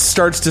chest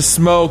starts to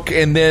smoke,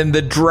 and then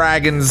the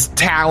dragon's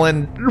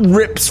talon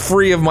rips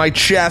free of my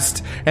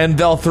chest, and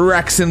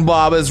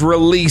Velthrexenbob is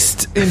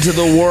released into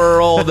the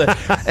world,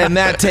 and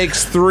that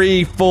takes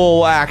 3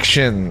 full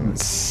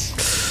actions.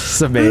 It's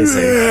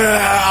amazing.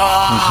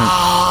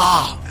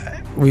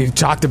 We've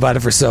talked about it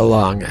for so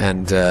long,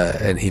 and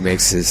he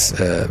makes his.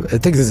 I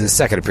think this is his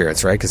second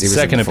appearance, right? Because he was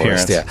second in the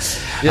forest,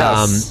 appearance.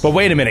 Yeah. Yes. But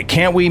wait a minute,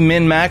 can't we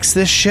min-max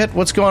this shit?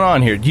 What's going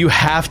on here? Do you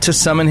have to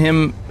summon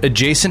him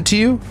adjacent to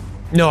you?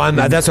 No,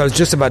 that's what I was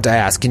just about to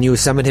ask. Can you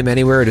summon him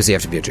anywhere, or does he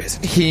have to be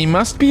adjacent? He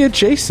must be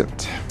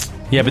adjacent.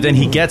 Yeah, but then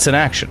he gets an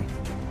action.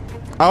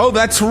 Oh,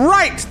 that's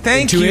right.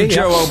 Thank you,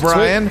 Joe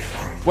O'Brien.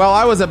 Sweet. Well,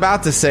 I was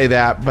about to say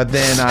that, but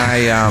then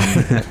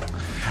I.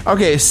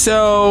 Okay,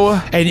 so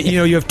and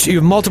you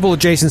have multiple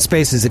adjacent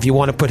spaces. If you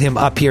want to put him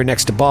up here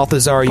next to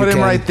Balthazar, put him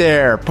right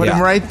there. Put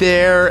him right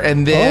there,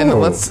 and then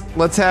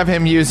let's have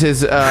him use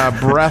his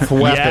breath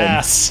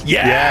weapon.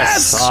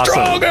 Yes, awesome.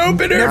 Strong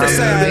opener. Never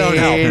say I don't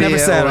help. Never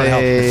say I don't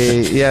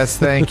help. Yes,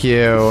 thank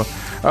you.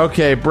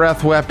 Okay,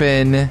 breath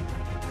weapon.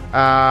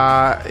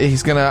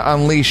 He's gonna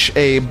unleash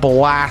a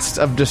blast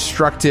of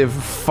destructive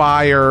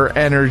fire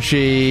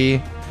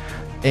energy.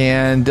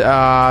 And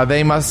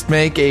they must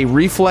make a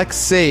reflex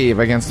save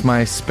against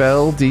my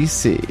spell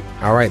DC.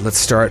 All right, let's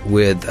start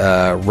with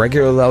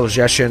regular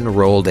Leljeshin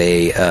rolled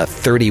a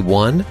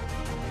 31.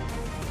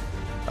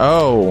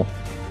 Oh,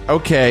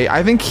 okay.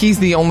 I think he's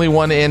the only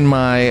one in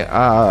my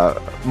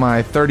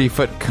my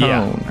 30-foot cone.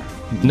 Yeah.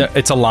 No,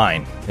 it's a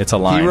line. It's a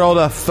line. He rolled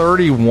a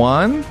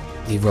 31?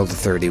 He rolled a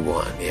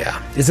 31,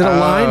 yeah. Is it a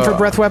line for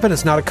breath weapon?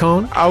 It's not a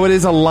cone? Oh, it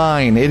is a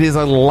line. It is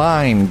a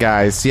line,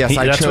 guys. Yes,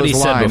 I that's what chose he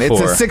said line.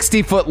 before. It's a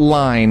 60-foot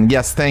line.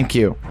 Yes, thank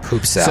you.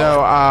 Poop salad.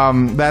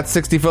 So that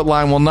 60-foot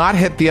line will not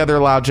hit the other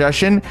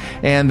Leljeshin,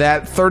 and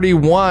that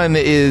 31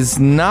 is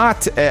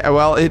not...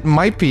 well, it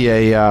might be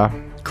a...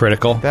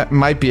 critical. that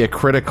might be a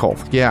critical,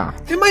 yeah.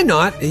 It might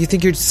not. You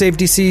think your save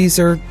DCs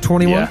are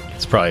 21? Yeah,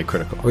 it's probably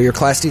critical. Or your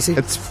class DC?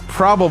 It's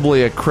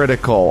probably a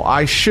critical.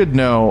 I should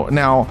know.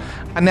 Now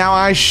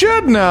I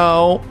should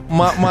know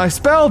what my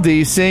spell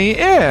DC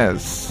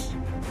is.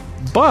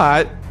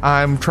 But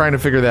I'm trying to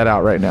figure that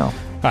out right now. All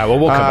right, well,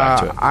 we'll come back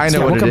to it. I know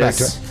Yeah, what we'll come it back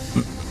is. to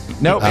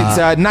it. Nope,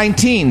 it's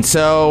 19,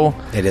 so...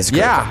 It is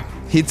critical. Yeah,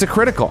 it's a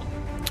critical.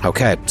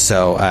 Okay,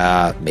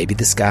 so maybe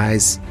this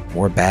guy's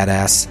more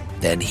badass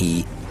than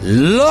he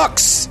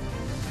looks.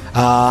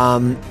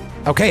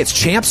 Okay, it's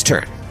Champ's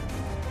turn.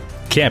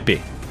 Can't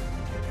be.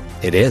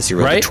 It is. You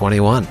rolled a Right?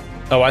 21.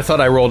 Oh, I thought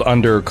I rolled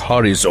under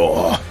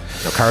Karizor.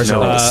 No, Karzor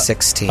rolled a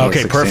 16.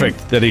 Okay, 16.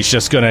 perfect. That he's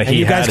just going to... And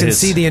you guys can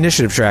see the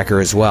initiative tracker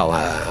as well.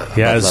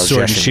 He has his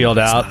sword and shield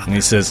out, and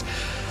he says,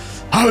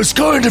 I was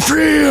going to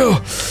free you,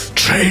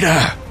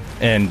 traitor.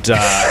 And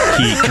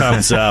he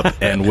comes up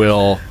and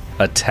will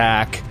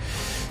attack.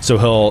 So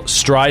he'll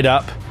stride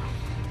up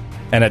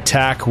and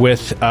attack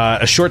with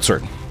a short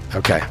sword.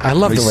 Okay, I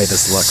love the way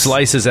this looks.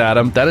 Slices at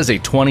him. That is a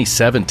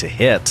 27 to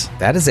hit.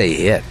 That is a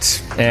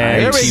hit.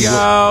 And There we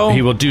go.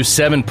 He will do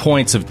 7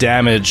 points of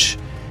damage,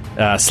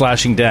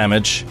 slashing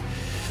damage,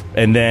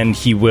 and then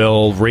he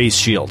will raise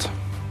shield.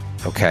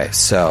 Okay,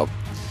 so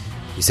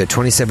you said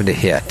 27 to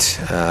hit.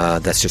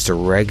 That's just a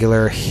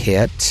regular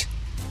hit.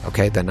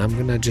 Okay, then I'm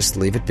going to just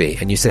leave it be.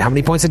 And you said how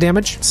many points of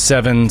damage?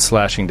 7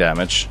 slashing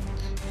damage.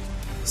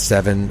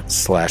 7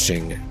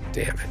 slashing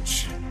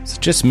damage. Is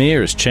it just me,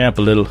 or is Champ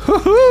a little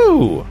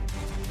hoo-hoo?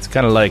 It's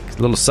kind of like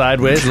a little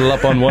sideways, a little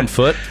up on one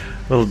foot.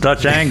 Little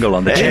Dutch angle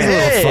on the There's a chin.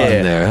 little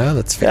fun there, huh?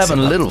 Let's fix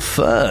Having it a up. little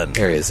fun.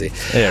 There is he.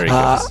 There he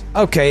goes.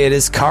 Okay, it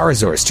is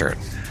Karazor's turn.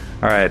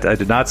 All right, I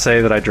did not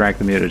say that I drank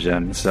the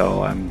mutagen,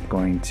 so I'm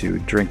going to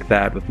drink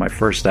that with my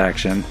first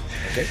action.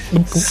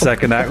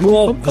 Second action,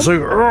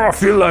 I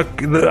feel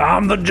like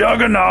I'm the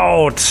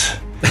juggernaut.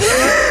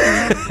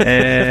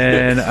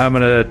 And I'm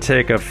going to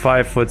take a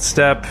 5-foot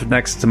step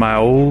next to my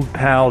old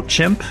pal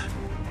Chimp.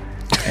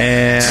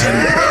 And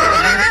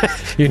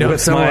You know it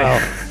with so well.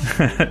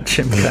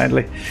 Chimp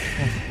kindly.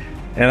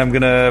 And I'm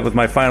going to, with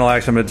my final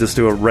action, I'm going to just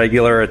do a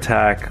regular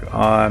attack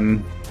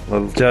on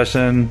Little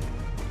Jeshin.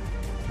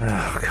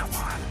 Oh, come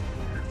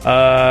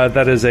on.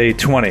 That is a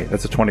 20.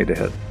 That's a 20 to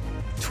hit.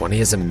 20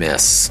 is a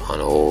miss on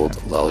old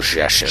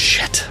Leljeshin.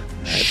 Shit.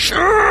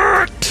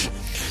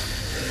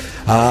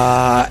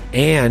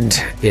 And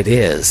it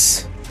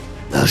is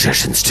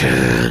Leljeshin's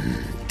turn.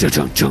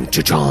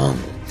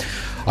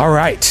 All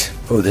right.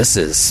 Oh, this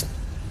is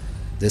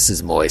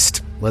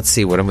moist. Let's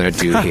see what I'm going to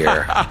do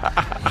here.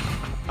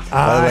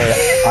 By the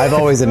way, I've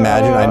always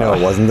imagined, I know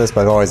it wasn't this,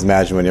 but I've always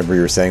imagined whenever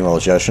you were saying Little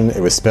Jeshin,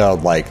 it was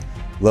spelled like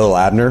Little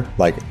Abner,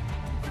 like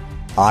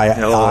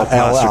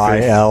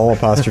I-L-I-L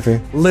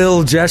apostrophe.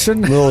 Lil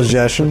Jeshin. Little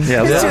Jeshin.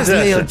 Yeah, This is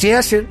Lil Lil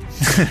Jeshin.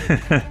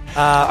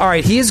 All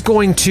right, he is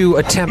going to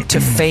attempt to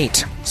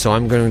feint. So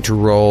I'm going to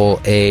roll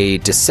a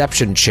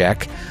deception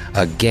check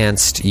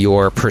against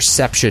your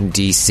perception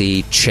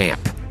DC,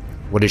 Champ.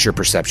 What is your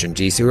perception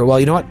DC? Well,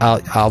 you know what?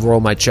 I'll roll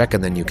my check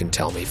and then you can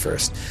tell me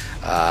first.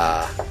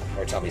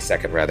 Or tell me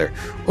second, rather.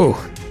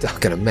 Oh, not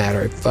gonna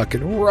matter. I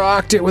fucking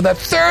rocked it with a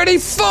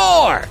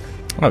 34!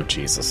 Oh,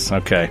 Jesus.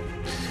 Okay.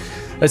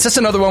 Is this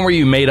another one where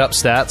you made up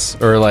stats?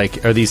 Or,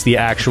 like, are these the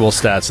actual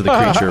stats of the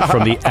creature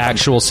from the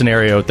actual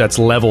scenario that's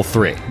level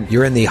 3?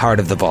 You're in the heart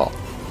of the vault.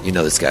 You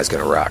know this guy's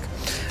gonna rock.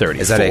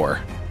 34. Is that a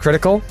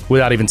critical?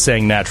 Without even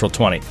saying natural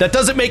 20. That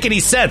doesn't make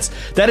any sense.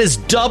 That is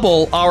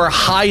double our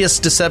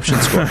highest deception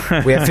score.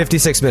 We have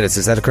 56 minutes.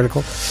 Is that a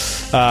critical?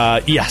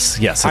 Yes.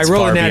 It's I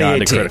rolled far a natty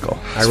beyond 18. a critical.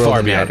 I It's rolled far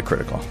a beyond natty- a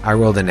critical. I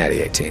rolled a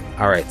natty 18.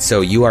 All right, so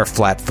you are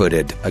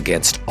flat-footed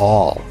against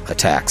all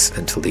attacks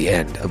until the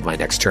end of my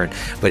next turn.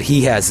 But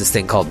he has this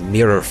thing called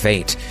Mirror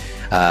Feint.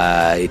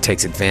 It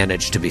takes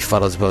advantage to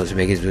befuddle his opponent to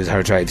make his moves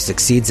hard to try. If he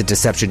succeeds a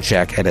deception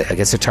check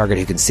against a target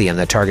who can see him,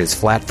 that target is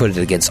flat-footed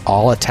against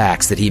all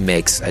attacks that he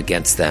makes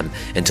against them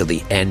until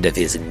the end of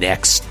his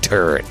next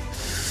turn.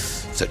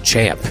 So,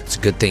 Champ, it's a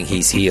good thing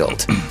he's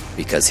healed,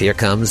 because here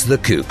comes the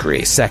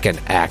kukri. Second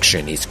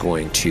action, he's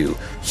going to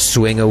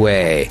swing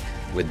away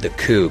with the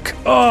kook.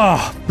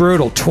 Oh,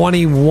 brutal.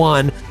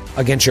 21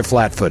 against your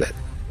flat-footed.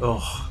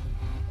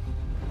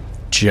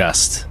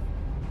 Just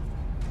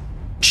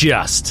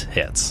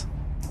hits.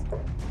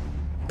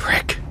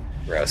 Prick.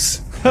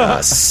 Gross.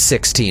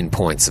 16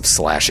 points of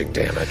slashing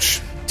damage.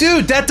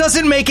 Dude, that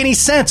doesn't make any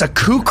sense. A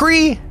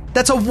kukri?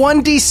 That's a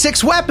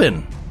 1d6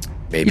 weapon.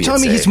 Maybe you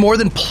telling me he's more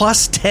than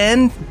plus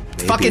 10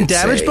 fucking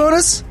damage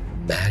bonus?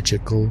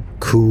 Magical,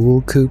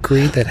 cool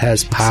kukri that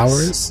has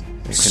powers.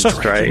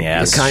 Strike.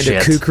 The kind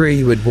of kukri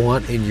you would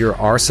want in your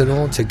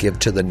arsenal to give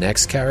to the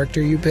next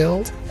character you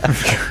build.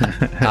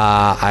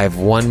 I have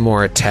one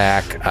more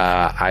attack.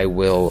 I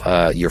will.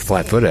 You're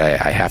flat-footed.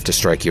 I have to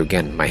strike you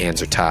again. My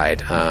hands are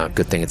tied.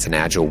 Good thing it's an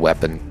agile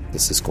weapon.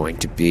 This is going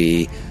to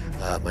be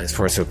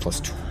 -4, so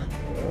plus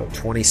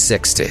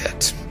 26 to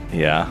hit.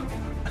 Yeah.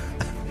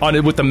 On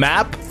it with the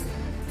map.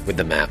 With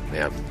the map,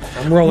 yeah.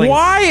 I'm rolling.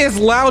 Why is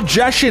Lao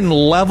Jeshin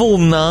level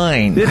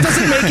 9? It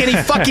doesn't make any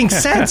fucking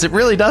sense. It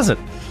really doesn't.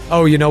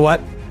 Oh, you know what?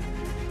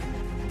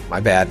 My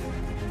bad.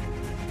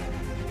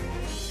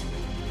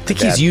 I think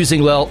he's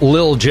using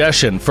Lil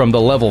Jeshin from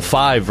the level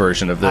 5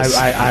 version of this.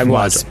 I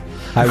was.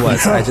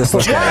 I just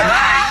looked at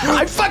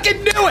I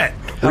fucking knew it.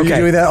 Were you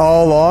doing that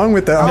all along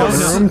with the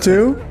room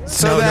too?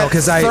 So No,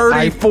 'cause I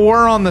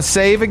 34 on the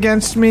save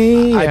against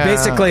me?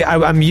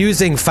 I'm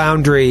using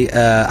Foundry.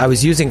 I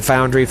was using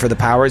Foundry for the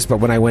powers,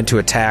 but when I went to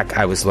attack,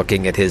 I was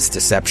looking at his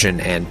deception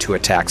and to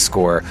attack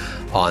score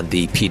on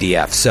the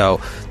PDF. So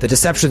the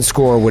deception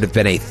score would have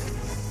been a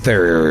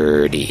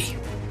 30.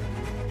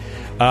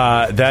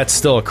 That's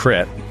still a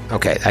crit.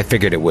 Okay, I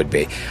figured it would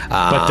be.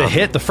 But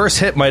the first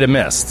hit might have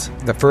missed.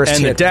 The first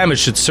and hit, the damage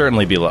should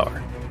certainly be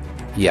lower.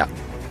 Yeah.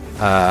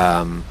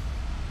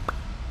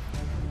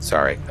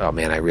 Sorry. Oh,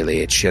 man, I really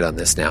ate shit on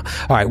this now.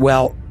 All right,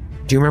 well,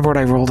 do you remember what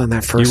I rolled on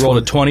that first one? You rolled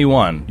a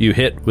 21. You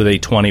hit with a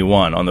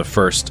 21 on the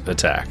first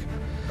attack.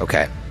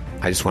 Okay.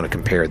 I just want to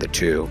compare the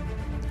two.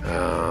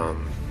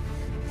 I'm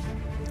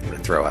going to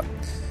throw up.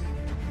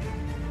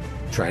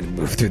 Trying to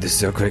move through this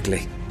so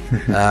quickly.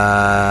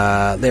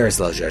 There's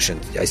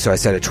Leljeshin. So I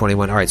said at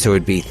 21. All right, so it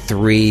would be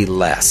 3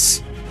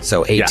 less.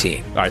 So 18.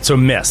 Yeah. All right, so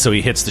miss. So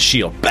he hits the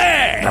shield.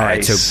 Bang! All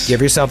right, so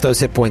give yourself those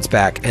hit points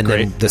back. And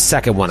then the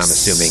second one, I'm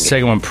assuming...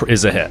 Second one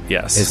is a hit,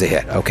 yes. Is a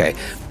hit, okay.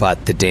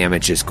 But the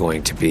damage is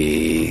going to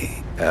be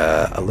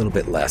a little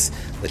bit less.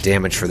 The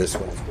damage for this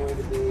one is going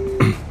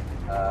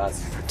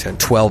to be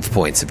 12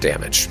 points of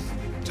damage.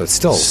 So it's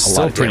still a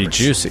lot of pretty damage.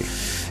 Juicy.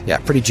 Yeah,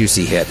 pretty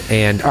juicy hit.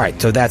 And, all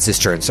right, so that's his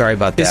turn. Sorry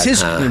about that.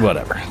 It's his...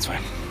 whatever, it's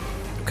fine.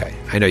 Okay.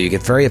 I know you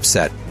get very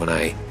upset when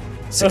I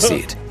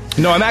succeed.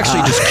 No, I'm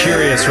actually just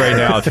curious right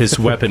now if his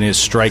weapon is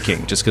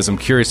striking, just because I'm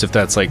curious if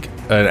that's like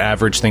an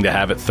average thing to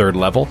have at 3rd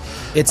level.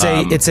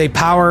 It's a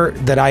power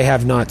that I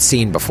have not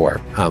seen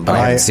before, but I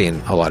haven't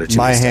seen a lot of 2D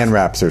My stuff. hand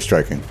wraps are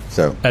striking,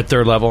 so At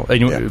 3rd level?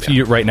 And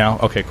you right now?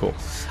 Okay, cool.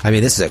 I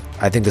mean,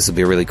 I think this would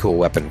be a really cool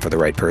weapon for the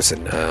right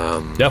person.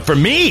 Now, for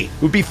me,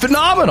 it would be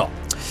phenomenal.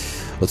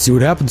 Let's see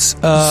what happens. See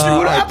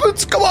what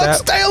happens. Come on,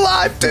 stay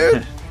alive,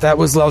 dude. That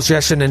was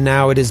Leljeshin, and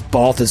now it is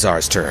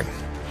Balthazar's turn.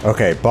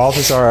 okay.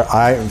 Balthazar,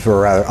 I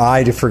forgot.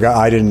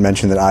 I didn't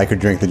mention that I could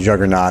drink the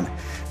Juggernaut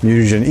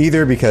mutagen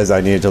either because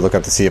I needed to look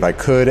up to see if I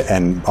could,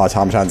 and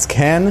automatons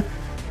can.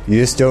 You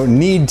just don't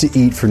need to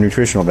eat for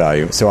nutritional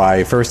value. So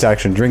I first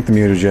action drink the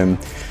mutagen.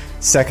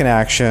 Second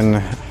action,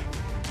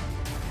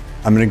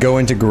 I'm going to go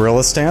into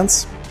gorilla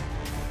stance.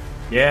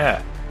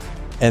 Yeah.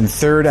 And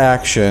third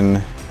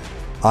action,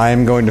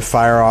 I'm going to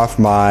fire off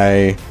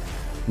my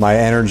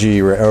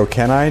energy. Oh,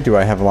 can I? Do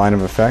I have a line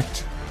of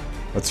effect?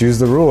 Let's use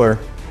the ruler.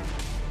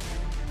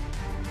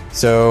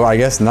 So I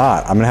guess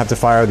not. I'm gonna have to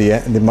fire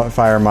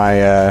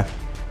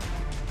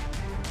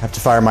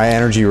my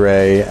energy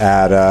ray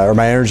at or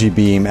my energy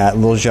beam at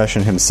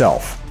Leljeshin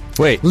himself.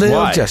 Wait, Lil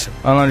why? Jeshin.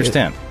 I don't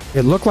understand.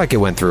 It looked like it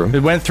went through.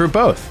 It went through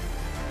both.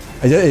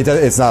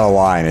 It's not a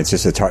line. It's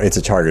just it's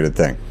a targeted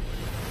thing.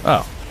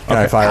 Oh. Can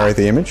I fire at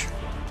the image?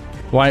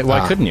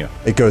 Why couldn't you?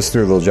 It goes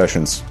through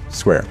Leljeshin's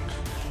square.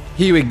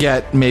 He would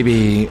get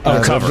maybe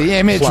cover. the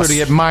image Plus- would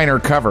get minor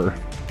cover.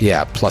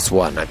 Yeah,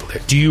 +1, I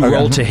believe. Do you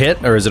roll to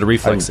hit, or is it a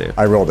reflex save?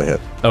 I rolled a hit.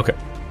 Okay.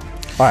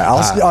 All right,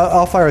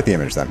 I'll fire at the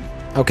image then.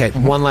 Okay,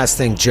 one last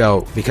thing,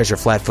 Joe. Because you're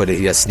flat-footed,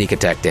 he does sneak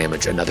attack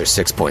damage. Another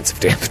 6 points of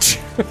damage.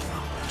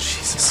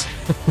 Jesus.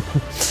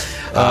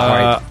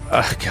 Right.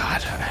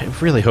 God, I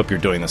really hope you're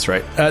doing this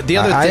right. The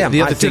other I thing, am.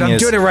 the other thing I'm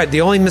is, doing it right. The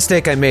only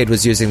mistake I made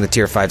was using the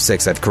tier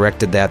 5/6. I've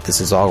corrected that.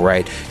 This is all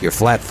right. You're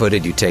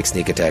flat-footed. You take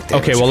sneak attack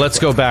damage. okay. Well, let's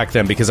go back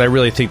then, because I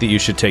really think that you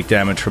should take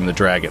damage from the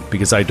dragon,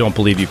 because I don't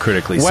believe you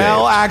critically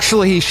Well, saved.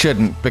 actually, he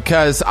shouldn't,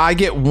 because I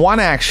get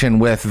 1 action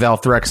with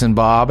Velthrex and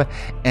Bob,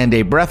 and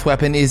a breath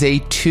weapon is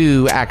a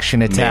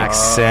 2-action attack. Makes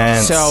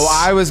sense. So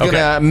I was going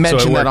to Okay, so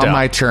mention it that worked on out.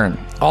 my turn.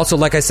 Also,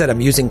 like I said, I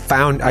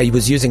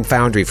was using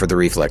Foundry for the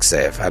reflex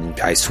save.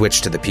 I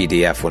switched to the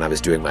PDF when I was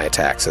doing my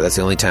attack, so that's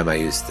the only time I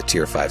used the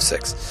tier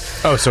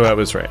 5/6. Oh, so that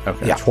was right.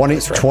 Okay. Yeah,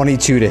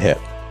 22 to hit.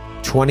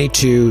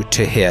 22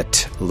 to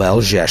hit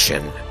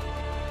Leljeshin.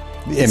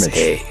 The Is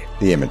image.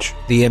 The image.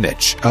 The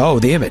image. Oh,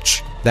 the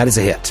image. That is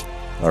a hit.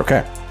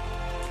 Okay.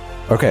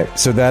 Okay,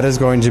 so that is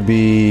going to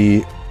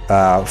be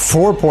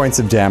 4 points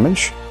of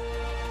damage.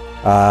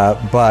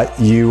 But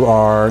you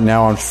are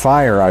now on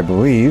fire, I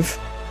believe.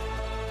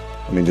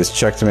 Let me just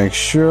check to make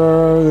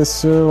sure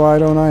this. Why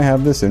don't I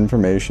have this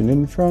information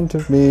in front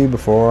of me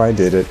before I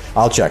did it?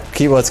 I'll check.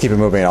 Let's keep it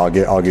moving. I'll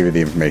give you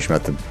the information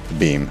about the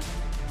beam.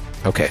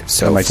 Okay,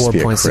 so 4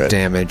 points of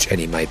damage, and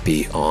he might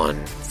be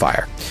on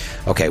fire.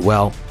 Okay,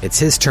 well, it's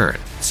his turn,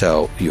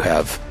 so you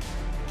have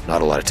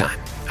not a lot of time.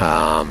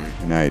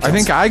 I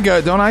think I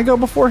go. Don't I go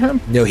before him?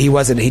 No, he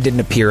wasn't. He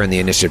didn't appear in the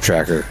initiative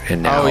tracker,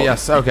 and now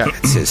yes, okay,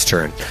 it's his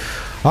turn.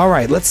 All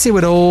right, let's see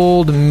what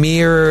old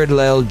Mirrored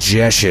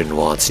Lelgeshin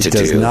wants to do.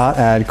 It does not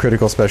add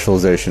critical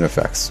specialization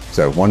effects.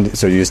 So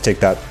you just take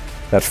that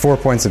 4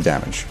 points of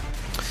damage.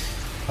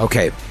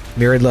 Okay,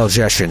 Mirrored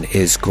Lelgeshin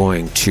is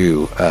going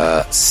to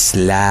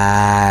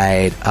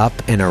slide up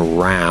and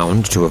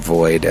around to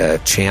avoid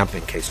Champ,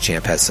 in case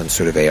Champ has some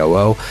sort of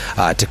AOO,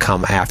 to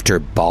come after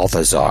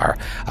Balthazar.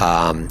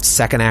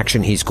 Second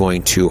action, he's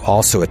going to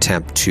also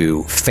attempt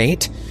to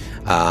feint.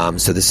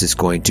 So this is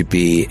going to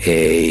be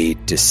a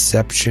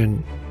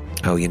deception.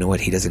 Oh, you know what?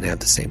 He doesn't have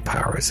the same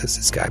power as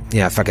this guy.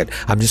 Yeah, fuck it.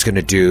 I'm just going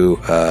to do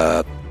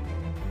the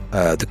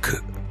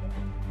coup.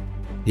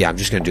 Yeah, I'm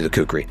just going to do the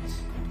kukri.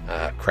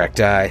 Crack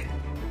die.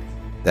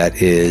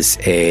 That is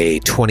a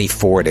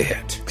 24 to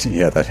hit.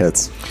 Yeah, that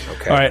hits.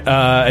 Okay. All right,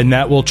 and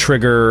that will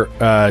trigger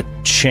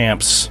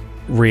Champ's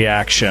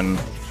reaction.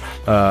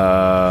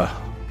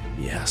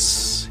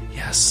 Yes.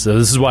 So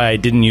this is why I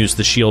didn't use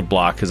the shield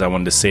block, because I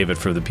wanted to save it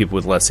for the people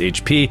with less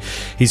HP.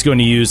 He's going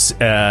to use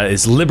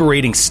his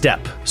Liberating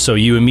Step. So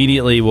you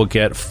immediately will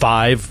get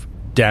 5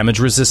 damage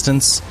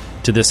resistance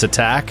to this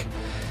attack.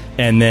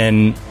 And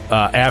then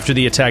after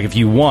the attack, if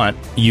you want,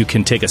 you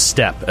can take a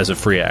step as a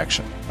free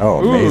action.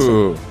 Oh, amazing.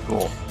 Ooh,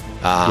 cool.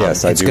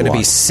 Yes, I do. It's going to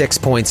be 6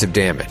 points of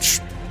damage.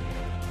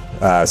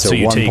 So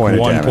you take 1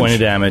 point of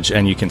damage,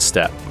 and you can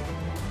step.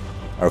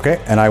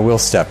 Okay, and I will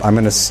step. I'm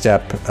going to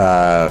step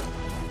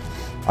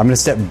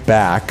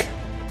back.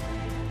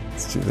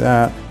 Let's do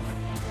that.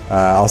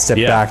 I'll step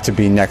back to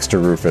be next to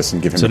Rufus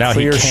and give him a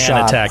clear shot. So now he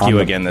can attack you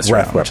again this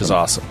round, which is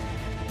awesome.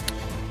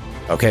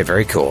 Okay,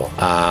 very cool.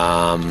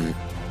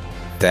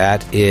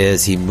 That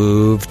is, he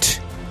moved,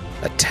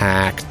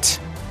 attacked.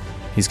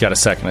 He's got a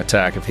second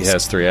attack if he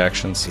has 3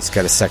 actions. He's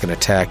got a second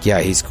attack. Yeah,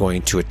 he's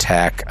going to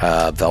attack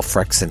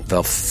Velflexen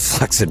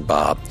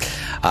Bob.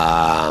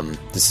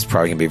 This is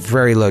probably going to be a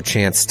very low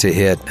chance to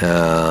hit.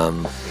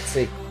 Let's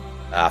see.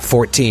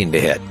 14 to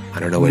hit. I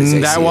don't know what his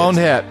AC That won't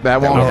hit. That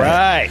won't hit. All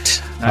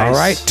right. Nice. All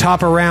right.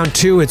 Top of round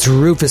 2, it's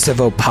Rufus of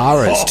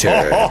Opara's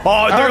turn.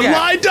 They're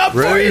lined up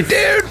for you,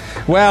 dude.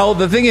 Well,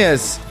 the thing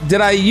is,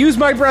 did I use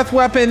my breath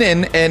weapon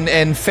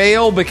and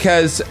fail?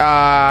 Because then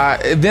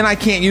I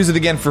can't use it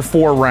again for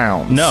 4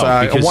 rounds. No.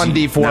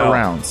 1d4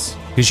 rounds.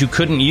 Because you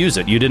couldn't use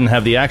it. You didn't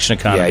have the action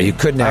economy. Yeah, you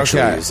couldn't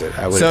actually use it.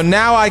 So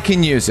now I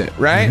can use it,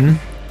 right?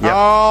 Mm-hmm. Yep.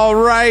 All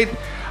right.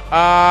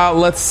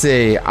 Let's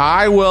see.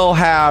 I will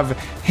have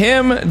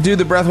him do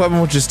the breath weapon,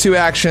 which is 2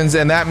 actions,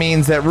 and that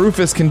means that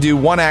Rufus can do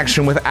 1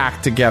 action with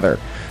act together.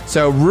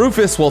 So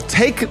Rufus will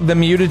take the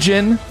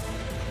mutagen,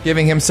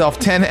 giving himself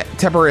 10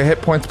 temporary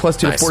hit points plus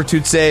 2 to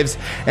fortitude saves,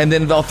 and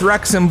then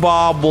Velthrexen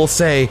Bob will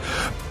say,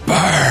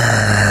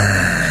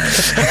 burn,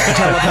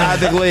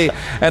 telepathically,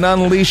 and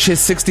unleash his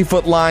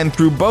 60-foot line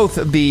through both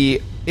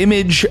the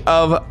image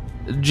of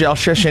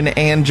Jelsheshin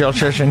and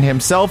Jelsheshin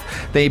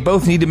himself. They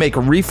both need to make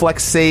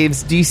reflex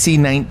saves, DC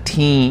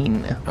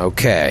 19.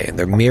 Okay,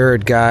 the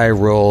mirrored guy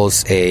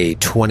rolls a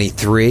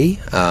 23,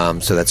 so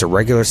that's a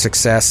regular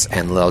success,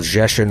 and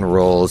Lelgeshin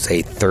rolls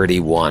a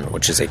 31,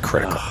 which is a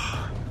critical.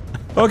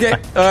 Okay,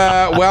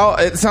 well,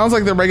 it sounds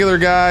like the regular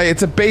guy,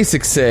 it's a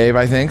basic save,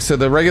 I think, so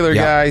the regular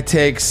guy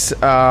takes,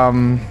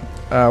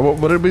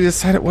 what did we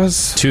decide it was?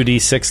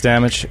 2d6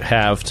 damage,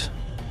 halved.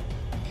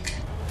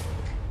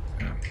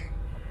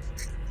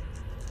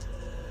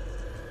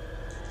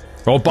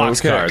 Roll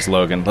boxcars,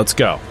 Logan. Let's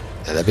go.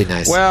 Yeah, that'd be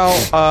nice. Well,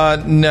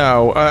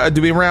 no.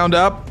 Do we round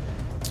up?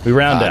 We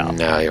round down.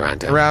 No, you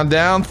round down. Round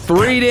down.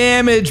 3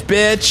 damage,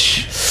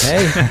 bitch.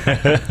 Hey,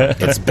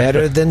 it's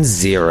better than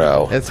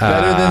 0. It's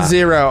better than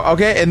 0.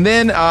 Okay, and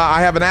then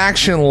I have an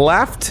action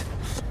left.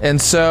 And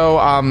so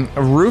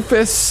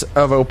Rufus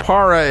of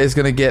Opara is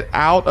going to get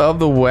out of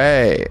the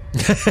way.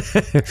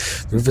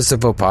 Rufus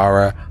of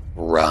Opara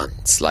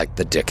runs like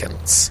the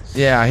Dickens.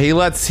 Yeah, he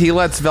lets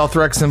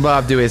Velthrexen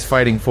Bob do his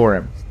fighting for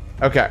him.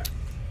 Okay.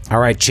 All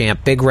right,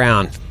 champ. Big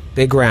round.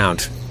 Big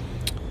round.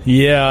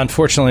 Yeah,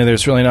 unfortunately,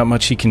 there's really not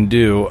much he can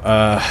do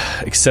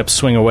except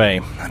swing away.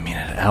 I mean,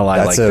 an ally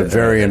That's a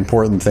very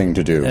important thing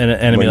to do. An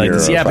enemy like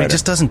this. Yeah, but it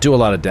just doesn't do a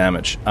lot of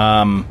damage.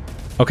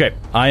 Okay,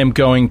 I am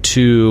going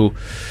to...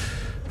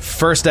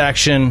 First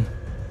action,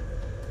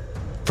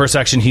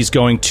 he's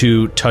going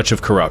to Touch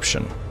of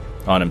Corruption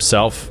on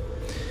himself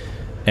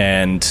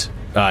and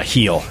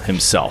heal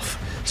himself.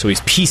 So he's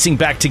piecing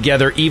back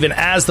together even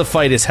as the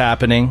fight is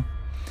happening.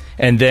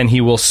 And then he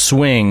will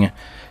swing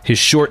his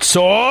short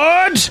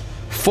sword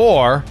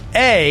for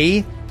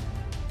a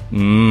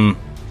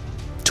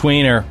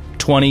tweener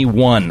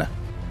 21.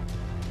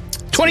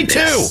 22!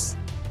 Miss.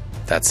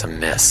 That's a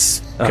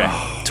miss. Okay,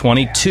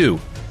 22.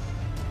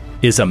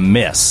 is a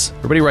miss.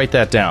 Everybody write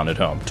that down at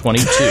home.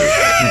 22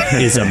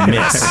 is a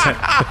miss.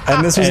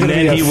 And this was going to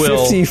be a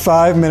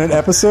 55-minute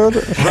episode?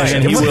 Right,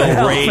 and he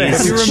will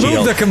raise If you remove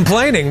shield. the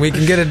complaining, we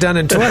can get it done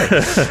in 20.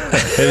 And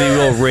he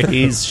will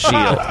raise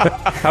shield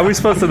How are we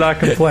supposed to not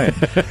complain?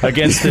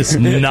 against this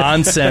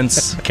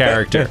nonsense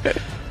character.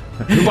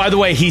 Who, by the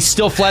way, he's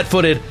still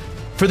flat-footed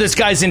for this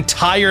guy's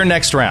entire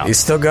next round. He's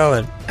still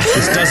going.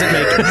 This doesn't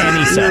make any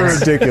You're sense.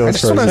 ridiculous. I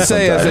just want to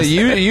say, as sometimes.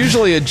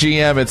 usually a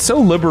GM, it's so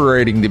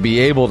liberating to be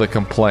able to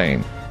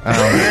complain.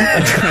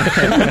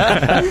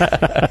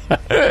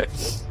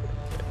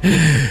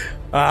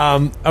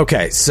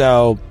 Okay,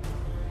 so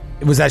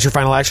was that your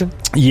final action?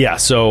 Yeah,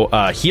 so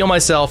heal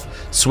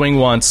myself, swing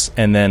once,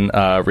 and then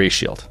raise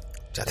shield.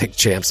 I think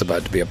Champ's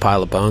about to be a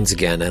pile of bones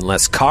again,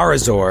 unless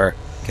Karazor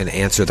can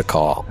answer the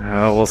call.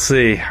 We'll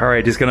see. All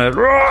right, he's going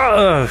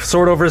to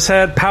sword over his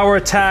head, power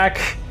attack,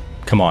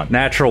 Come on.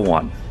 natural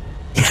 1.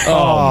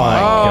 Oh my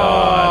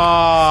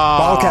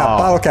god.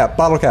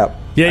 Bottle cap.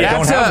 Yeah,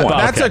 don't have one.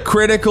 That's a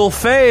critical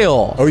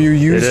fail. Oh, you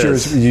used It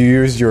yours. is. You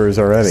used yours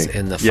already.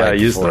 In the fight Yeah, I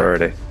used it before.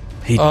 already.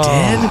 He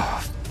did?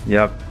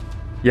 Yep.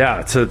 Yeah,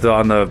 it's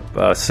on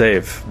the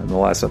save in the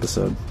last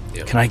episode.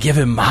 Can I give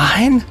him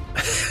mine?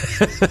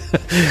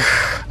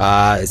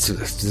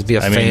 It's be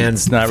a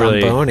fan's it's not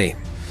really- Boney.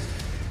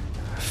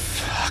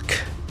 Fuck.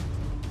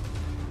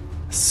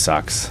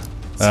 Sucks.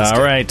 just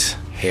All right.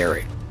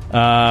 Harry.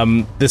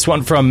 This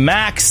one from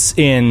Max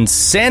in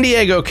San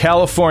Diego,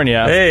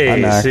 California. Hey, Hi,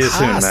 Max. see you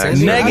soon, Max. San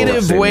Diego.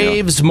 Negative Seeing you.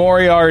 waves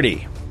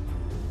Moriarty.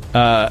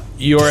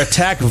 Your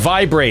attack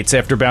vibrates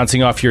after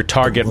bouncing off your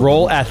target.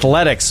 Roll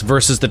athletics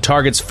versus the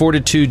target's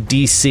fortitude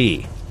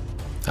DC.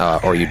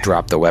 Or you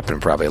drop the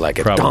weapon probably like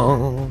a Probably.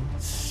 dong.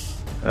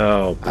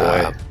 Oh,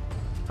 boy.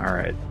 All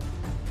right.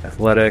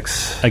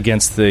 Athletics.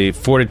 Against the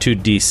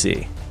fortitude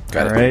DC.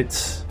 Got All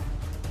it.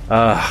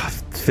 right.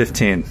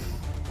 15.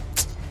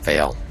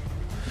 Fail.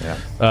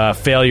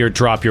 Failure,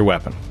 drop your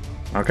weapon.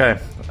 Okay.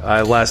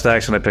 Last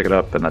action, I pick it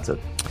up, and that's it.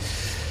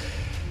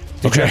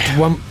 Did you have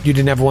one? You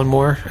didn't have one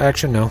more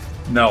action? No.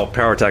 No,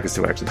 power attack is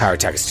 2 actions. Power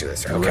attack is 2.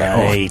 That's right. Okay.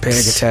 Right. Oh,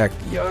 panic attack.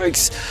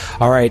 Yikes.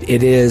 All right.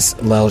 It is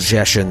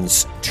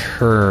Leljeshin's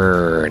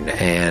turn,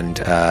 and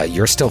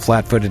you're still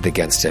flat-footed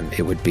against him.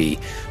 It would be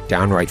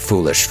downright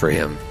foolish for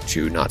him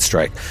to not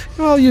strike.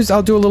 I'll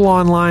do a little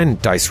online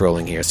dice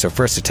rolling here. So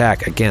first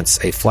attack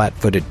against a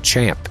flat-footed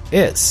champ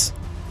is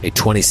a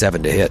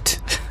 27 to hit.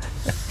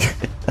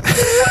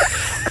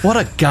 What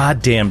a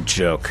goddamn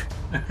joke.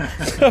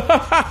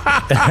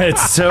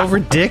 It's so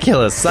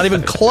ridiculous. It's not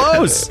even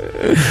close.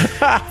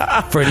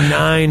 For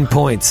 9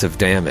 points of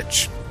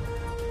damage.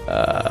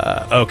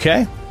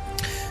 Okay.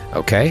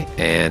 Okay,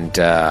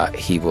 and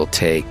he will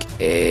take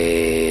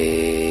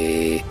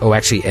a... Oh,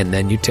 actually, and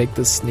then you take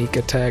the sneak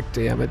attack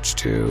damage,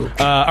 too.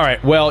 All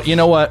right. Well, you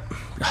know what?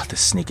 Oh,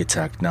 this sneak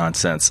attack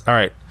nonsense. All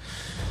right.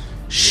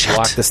 Shit.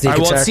 Block the sneak All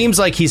right, well, attack? it seems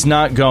like he's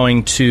not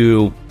going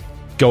to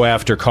go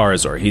after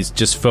Karazor. He's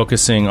just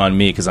focusing on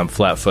me because I'm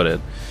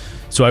flat-footed.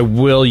 So I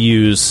will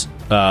use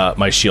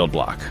my shield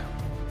block.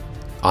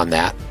 On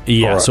that?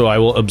 Yeah, so I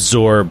will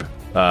absorb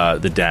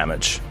the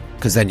damage.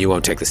 Because then you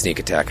won't take the sneak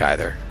attack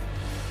either.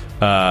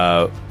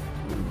 Well,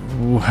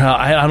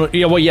 I don't.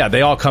 Yeah, well, yeah,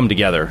 they all come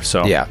together.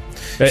 So Yeah.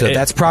 So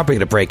that's probably going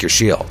to break your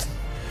shield.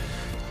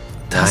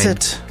 Does 9.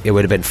 it? It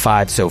would have been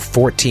 5, so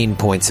 14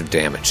 points of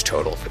damage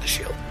total for the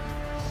shield.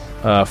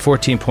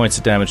 14 points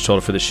of damage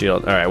total for the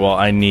shield. All right. Well,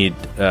 I need.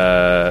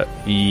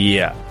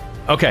 Yeah.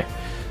 Okay.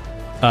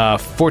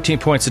 14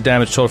 points of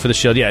damage total for the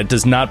shield. Yeah, it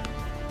does not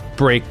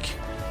break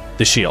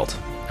the shield.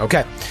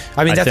 Okay.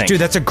 I mean,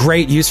 that's a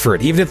great use for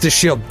it. Even if the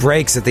shield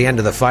breaks at the end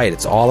of the fight,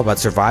 it's all about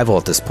survival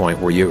at this point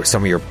where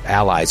some of your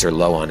allies are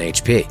low on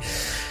HP.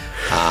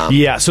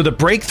 Yeah, so the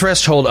break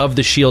threshold of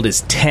the shield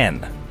is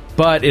 10,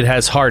 but it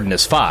has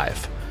hardness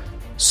 5.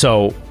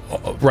 So,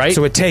 right?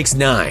 So it takes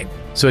 9.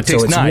 So it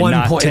takes it's 9, 1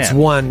 not point. 10. It's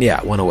 1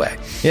 away.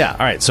 Yeah, all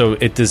right. So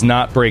it does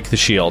not break the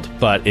shield,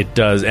 but it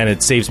does, and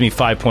it saves me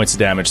 5 points of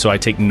damage, so I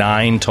take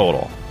 9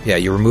 total. Yeah,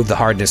 you remove the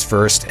hardness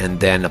first and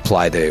then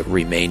apply the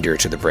remainder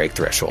to the break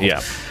threshold. Yeah.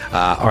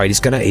 All right, he's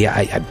going to...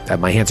 Yeah,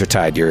 my hands are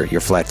tied. You're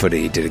flat-footed.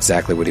 He did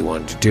exactly what he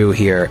wanted to do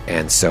here,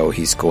 and so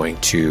he's going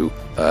to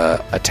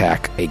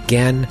attack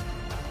again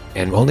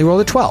and only roll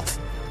a 12.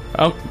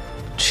 Oh,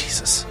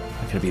 Jesus.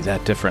 Not going to be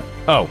that different.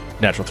 Oh,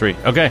 natural 3.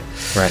 Okay.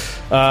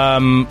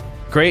 Right.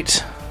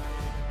 Great.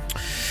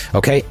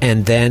 Okay,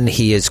 and then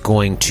he is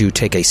going to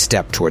take a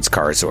step towards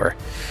Karazor.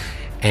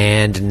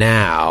 And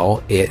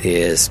now it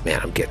is...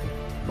 Man, I'm getting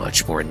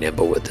much more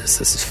nimble with this.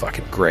 This is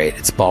fucking great.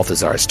 It's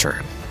Balthazar's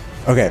turn.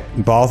 Okay,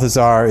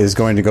 Balthazar is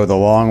going to go the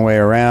long way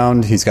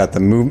around. He's got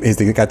He's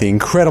got the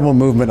incredible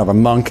movement of a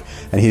monk,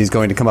 and he's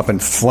going to come up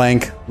and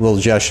flank Lil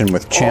Jeshin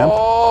with Champ,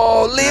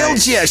 Oh, Lil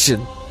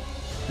Jeshin.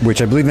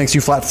 which I believe makes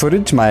you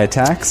flat-footed to my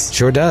attacks.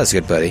 Sure does,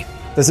 good buddy.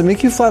 Does it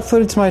make you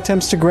flat-footed to my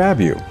attempts to grab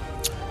you?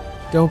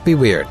 Don't be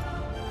weird.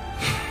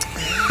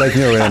 Like,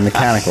 in a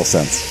mechanical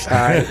sense.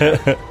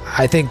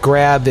 I think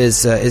grab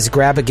is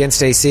grab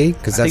against AC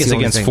because I that's think it's the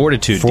only against thing.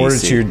 fortitude DC.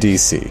 Fortitude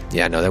DC.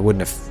 Yeah, no, that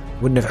wouldn't have.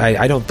 Wouldn't have,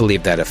 I don't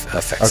believe that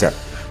affects Okay.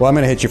 it. Well, I'm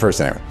going to hit you first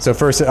anyway. So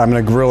first, I'm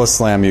going to gorilla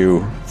slam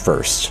you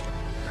first.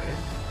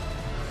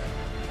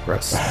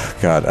 Gross.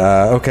 God.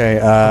 Okay.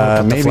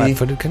 The Maybe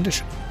flat-footed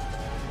condition.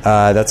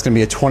 that's going to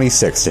be a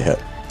 26 to hit.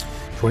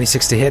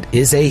 26 to hit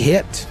is a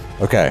hit.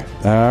 Okay.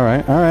 All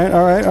right.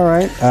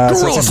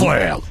 Gorilla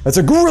slam. That's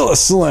a gorilla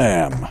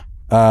slam.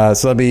 So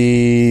that'll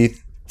be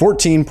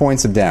 14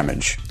 points of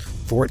damage.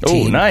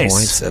 14 nice.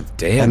 points of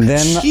damage. And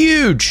then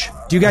Huge.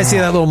 do you guys see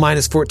that little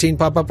minus 14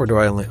 pop up, or do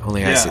I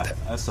only I see that?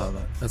 I saw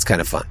that. That's kind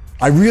of fun.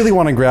 I really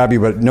want to grab you,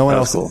 but no one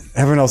That's else. cool.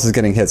 Everyone else is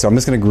getting hit, so I'm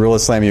just going to gorilla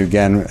slam you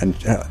again and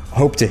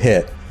hope to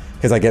hit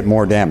because I get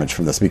more damage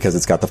from this because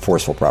it's got the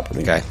forceful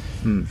property. Okay.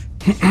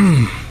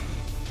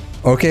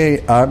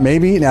 Okay.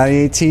 Maybe now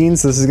 18.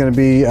 So this is going to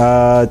be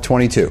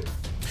 22.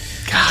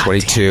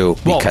 22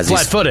 Well, because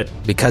flat-footed.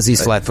 Because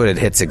he's flat-footed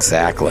hits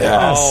exactly.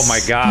 Oh my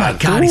god! My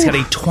God, he's got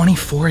a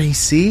 24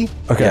 AC.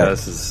 Okay. Yeah,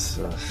 this is.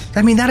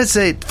 I mean,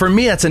 for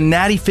me, that's a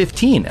natty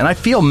 15, and I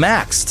feel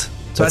maxed.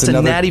 So that's a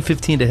another- natty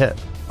 15 to hit.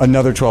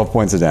 Another 12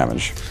 points of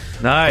damage.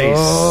 Nice.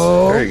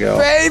 There you go.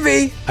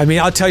 Baby. I mean,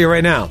 I'll tell you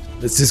right now,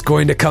 this is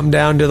going to come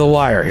down to the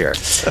wire here.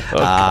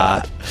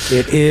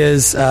 It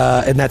is,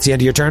 and that's the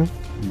end of your turn?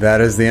 That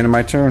is the end of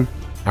my turn.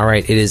 All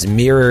right, it is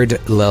Mirrored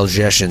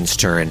Leljeshin's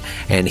turn,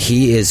 and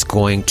he is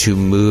going to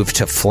move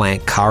to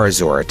flank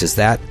Karazor. Does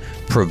that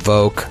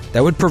provoke?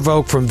 That would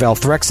provoke from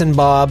Velthrexen,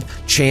 Bob,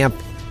 Champ,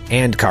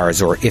 and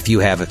Karazor if you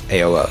have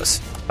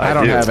AOs. I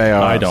don't do. have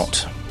AOs. I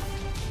don't.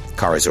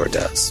 Karazor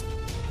does.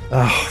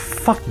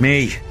 Fuck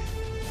me.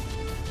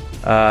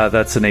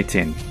 That's an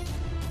 18.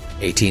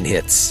 18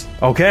 hits.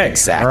 Okay.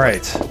 Exactly. All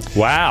right.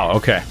 Wow,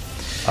 okay.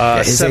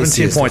 his 17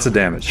 AC is points of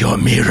damage. Your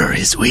mirror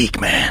is weak,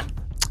 man.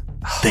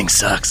 Thing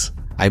sucks.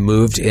 I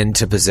moved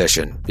into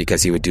position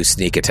because he would do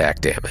sneak attack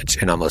damage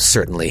and almost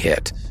certainly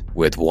hit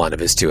with one of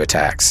his 2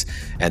 attacks.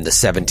 And the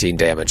 17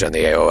 damage on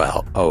the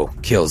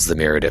AOL kills the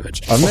mirrored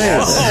image. Amazing.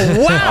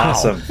 Oh, wow.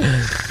 Awesome.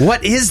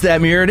 What is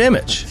that mirrored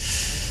image?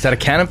 Is that a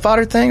cannon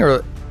fodder thing,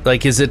 or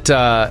like is it? Was it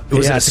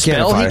a it's a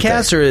cannon spell he fodder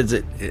cast, or is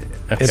it? It's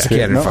a Okay.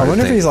 cannon No, I fodder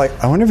wonder if thing. he's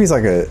like. I wonder if he's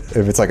like if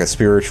it's like a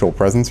spiritual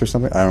presence or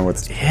something. I don't know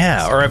what's.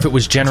 Yeah, or if it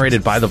was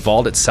generated by the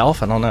vault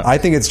itself. I don't know. I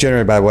think it's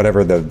generated by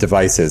whatever the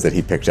device is that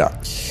he picked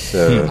up.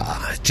 So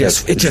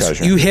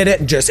You hit it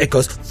and it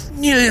goes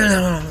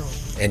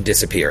and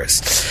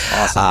disappears.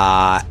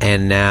 Awesome.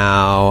 And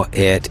now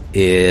it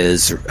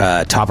is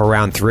top of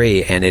round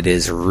 3, and it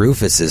is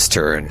Rufus's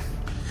turn.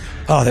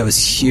 Oh, that was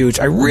huge!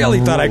 I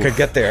really thought I could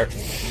get there.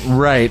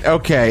 Right.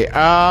 Okay.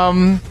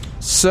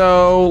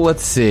 So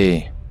let's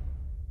see.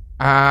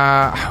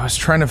 I was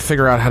trying to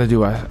figure out how to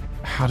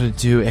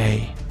do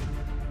a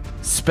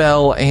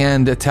spell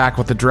and attack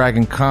with the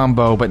dragon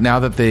combo, but now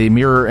that the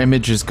mirror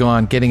image is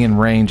gone, getting in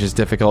range is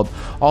difficult.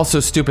 Also,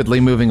 stupidly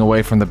moving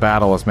away from the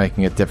battle is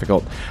making it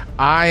difficult.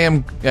 I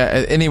am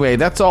anyway.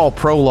 That's all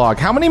prologue.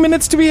 How many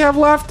minutes do we have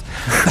left?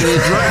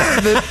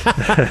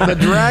 The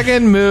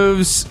dragon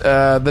moves.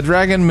 The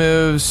dragon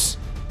moves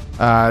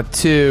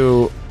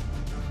to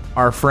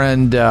our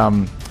friend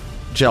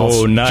Gels.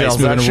 oh, nice!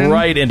 Moving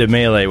right into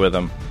melee with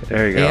him.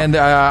 There you go. And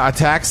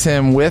attacks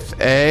him with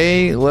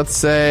a, let's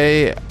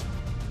say,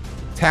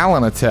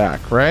 talon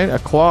attack, right? A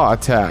claw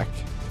attack.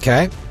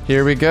 Okay,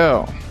 Here we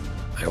go.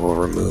 I will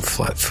remove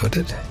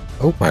flat-footed.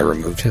 Oh, I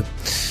removed him.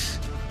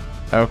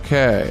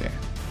 Okay.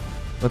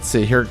 Let's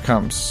see. Here it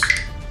comes.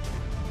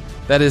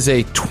 That is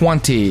a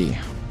 20.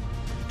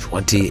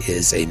 20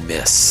 is a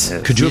miss.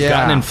 Could you have Yeah.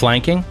 gotten in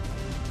flanking?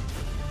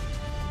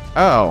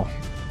 Oh.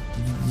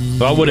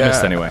 Well, would have Yeah.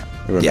 missed anyway.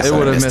 Yes, It I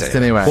would have missed missed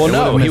it. anyway. Well, It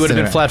no, he would have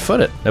been anyway.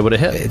 flat-footed. That would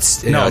have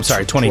hit. No, I'm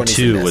sorry, 20 's a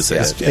 22 miss, was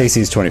it? yeah. AC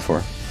is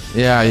 24.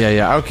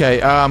 Yeah. Okay.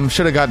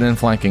 Should have gotten in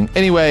flanking.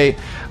 Anyway,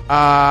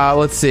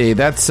 let's see.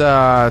 That's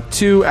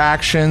 2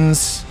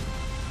 actions.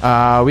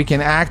 We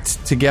can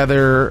act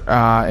together,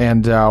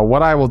 and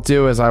what I will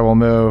do is I will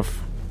move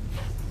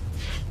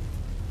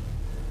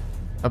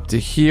up to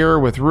here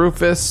with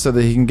Rufus so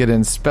that he can get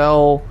in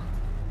spell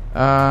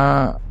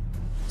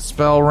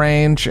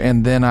range,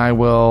 and then I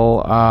will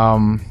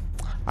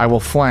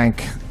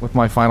flank with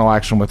my final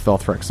action with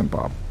Velthrexen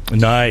Bob.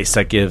 Nice.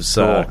 That gives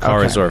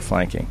Karazor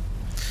flanking.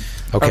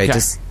 Okay, Okay.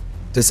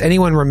 does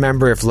anyone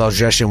remember if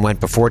Leljeshin went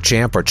before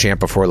Champ or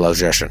Champ before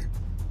Leljeshin?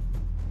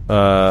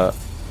 I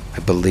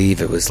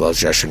believe it was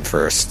Leljeshin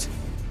first.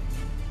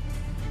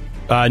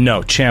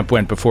 No, Champ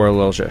went before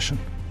Leljeshin.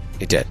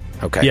 He did.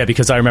 Okay. Yeah,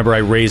 because I remember I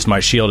raised my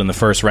shield in the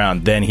first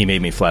round, then he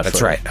made me flat-footed.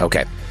 That's right.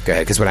 Okay. Go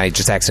ahead. Because when I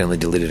just accidentally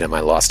deleted him, I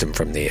lost him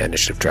from the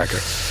initiative tracker.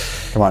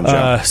 Come on,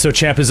 Joe. So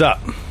Champ is up.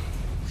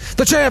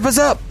 The Champ is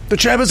up! The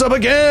Champ is up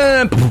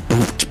again!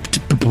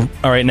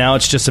 All right, now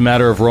it's just a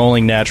matter of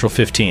rolling natural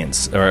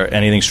 15s, or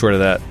anything short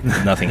of that,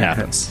 nothing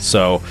happens.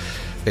 So,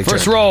 Big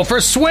first turn. roll,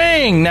 first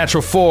swing,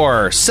 natural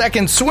 4.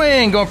 Second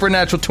swing, going for a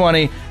natural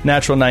 20.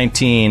 Natural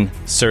 19,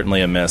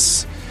 certainly a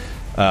miss.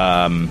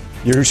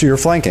 You're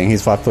flanking.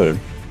 He's flat-footed.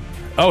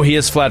 Oh, he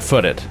is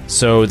flat-footed.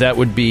 So that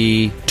would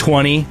be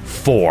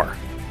 24.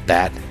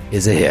 That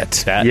is a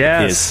hit. That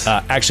is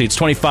actually, it's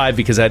 25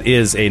 because that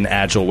is an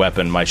agile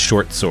weapon, my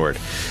short sword.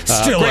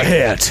 Still a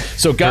hit.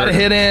 So got a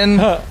hit in.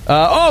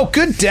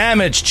 Good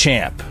damage,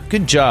 champ.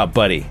 Good job,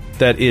 buddy.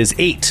 That is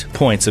 8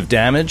 points of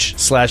damage,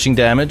 slashing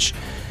damage,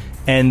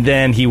 and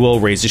then he will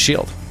raise his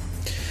shield.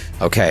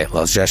 Okay,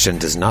 Leljeshin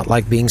does not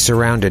like being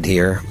surrounded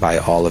here by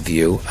all of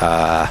you.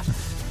 I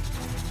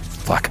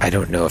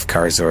don't know if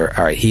Karazor...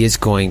 All right, he is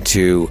going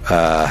to...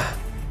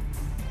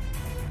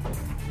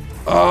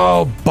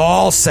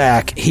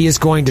 ballsack. He is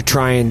going to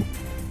try and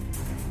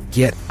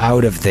get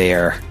out of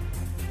there.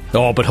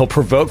 Oh, but he'll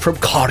provoke from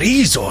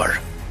Karazor.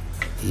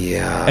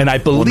 Yeah. And I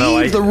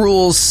believe the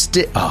rules...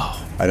 I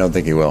don't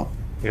think he will.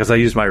 Because I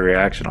used my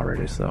reaction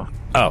already, so...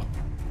 Oh.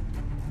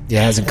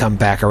 Yeah, it hasn't come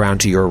back around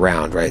to your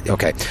round, right?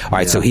 Okay. All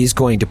right, so he's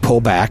going to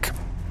pull back.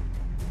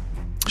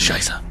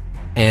 Scheiße.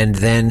 And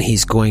then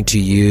he's going to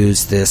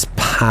use this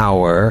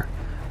power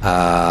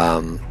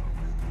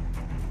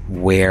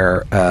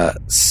where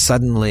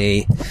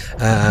suddenly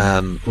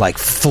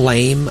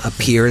flame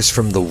appears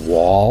from the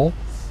wall.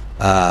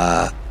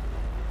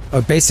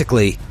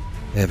 Basically...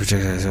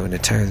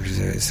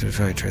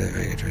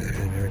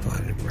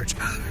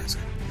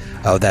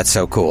 Oh, that's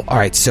so cool. All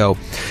right, so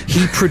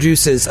he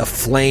produces a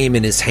flame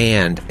in his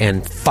hand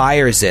and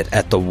fires it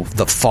at the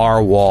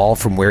far wall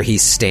from where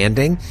he's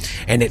standing,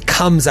 and it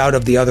comes out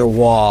of the other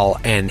wall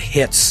and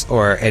hits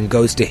and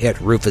goes to hit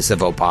Rufus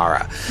of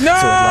Opara.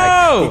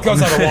 No! So it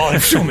goes out of the wall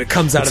and boom, it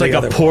comes out of the other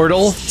wall. It's like a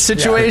portal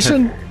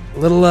situation? Yeah.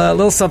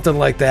 Little something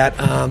like that.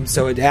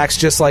 So it acts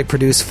just like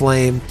Produce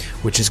Flame,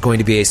 which is going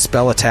to be a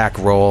spell attack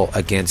roll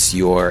against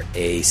your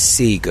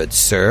AC, good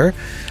sir.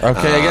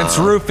 Okay, against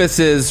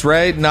Rufus's,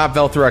 right? Not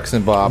Velthrex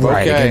and Bob.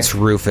 Right, okay. against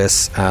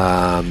Rufus.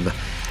 And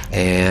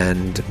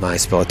my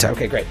spell attack.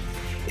 Okay, great.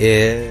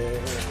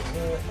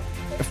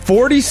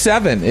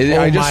 47.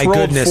 I just rolled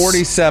goodness.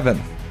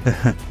 47.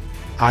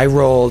 I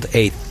rolled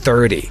a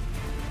 30.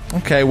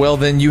 Okay, well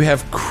then you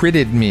have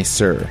critted me,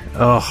 sir.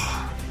 A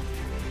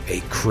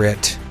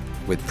crit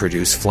with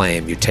Produce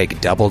Flame. You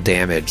take double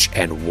damage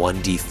and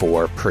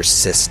 1d4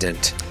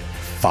 persistent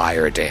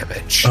fire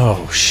damage.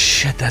 Oh,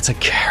 shit, that's a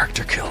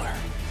character killer.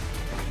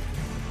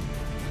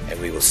 And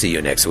we will see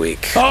you next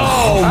week.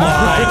 Oh,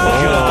 my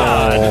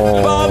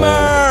God.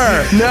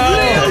 Bummer!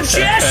 No!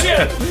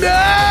 Leljeshin!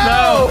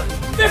 No!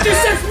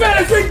 56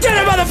 minutes, we did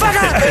it,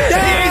 motherfucker! He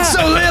ain't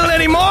so little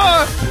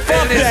anymore!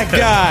 Fuck that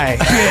guy!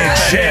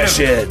 Big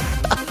shit.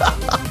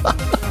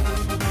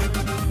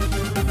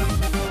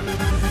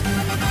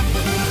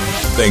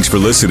 Thanks for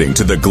listening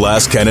to the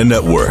Glass Cannon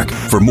Network.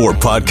 For more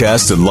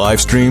podcasts and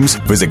live streams,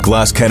 visit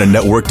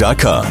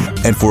glasscannonnetwork.com.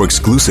 And for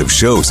exclusive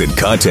shows and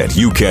content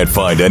you can't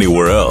find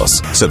anywhere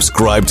else,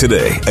 subscribe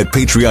today at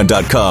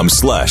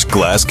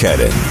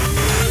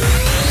patreon.com/glasscannon.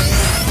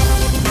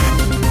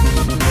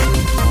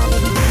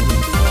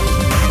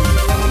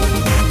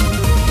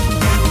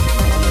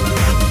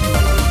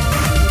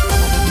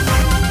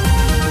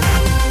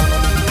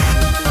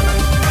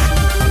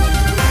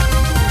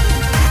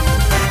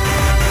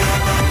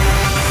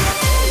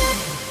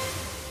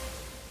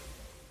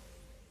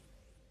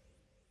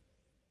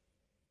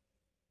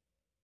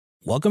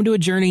 Welcome to a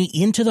journey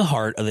into the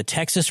heart of the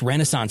Texas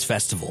Renaissance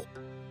Festival,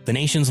 the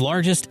nation's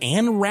largest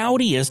and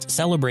rowdiest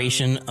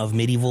celebration of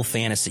medieval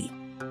fantasy.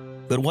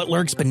 But what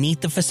lurks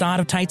beneath the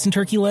facade of tights and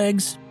turkey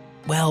legs?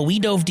 Well, we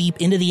dove deep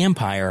into the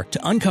empire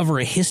to uncover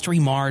a history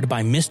marred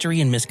by mystery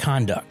and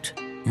misconduct,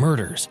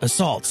 murders,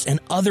 assaults,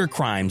 and other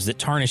crimes that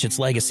tarnish its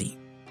legacy.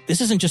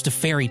 This isn't just a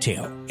fairy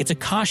tale, it's a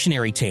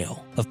cautionary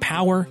tale of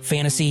power,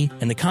 fantasy,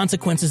 and the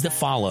consequences that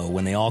follow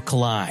when they all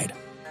collide.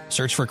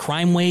 Search for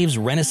Crime Waves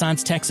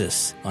Renaissance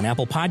Texas on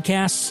Apple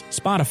Podcasts,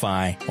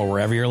 Spotify, or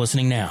wherever you're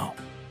listening now.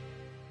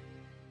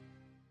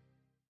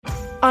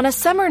 On a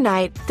summer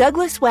night,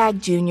 Douglas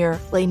Wag Jr.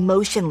 lay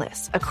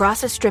motionless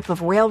across a strip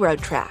of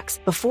railroad tracks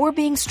before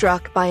being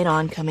struck by an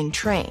oncoming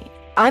train.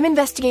 I'm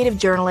investigative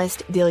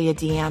journalist Delia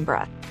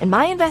D'Ambra, and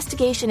my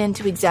investigation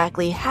into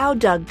exactly how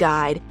Doug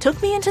died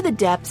took me into the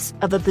depths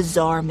of a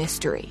bizarre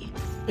mystery.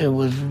 It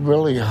was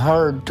really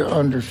hard to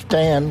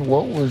understand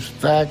what was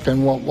fact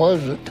and what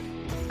wasn't.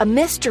 A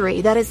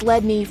mystery that has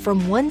led me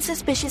from one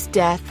suspicious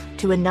death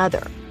to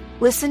another.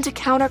 Listen to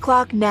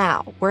Counterclock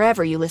now,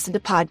 wherever you listen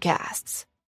to podcasts.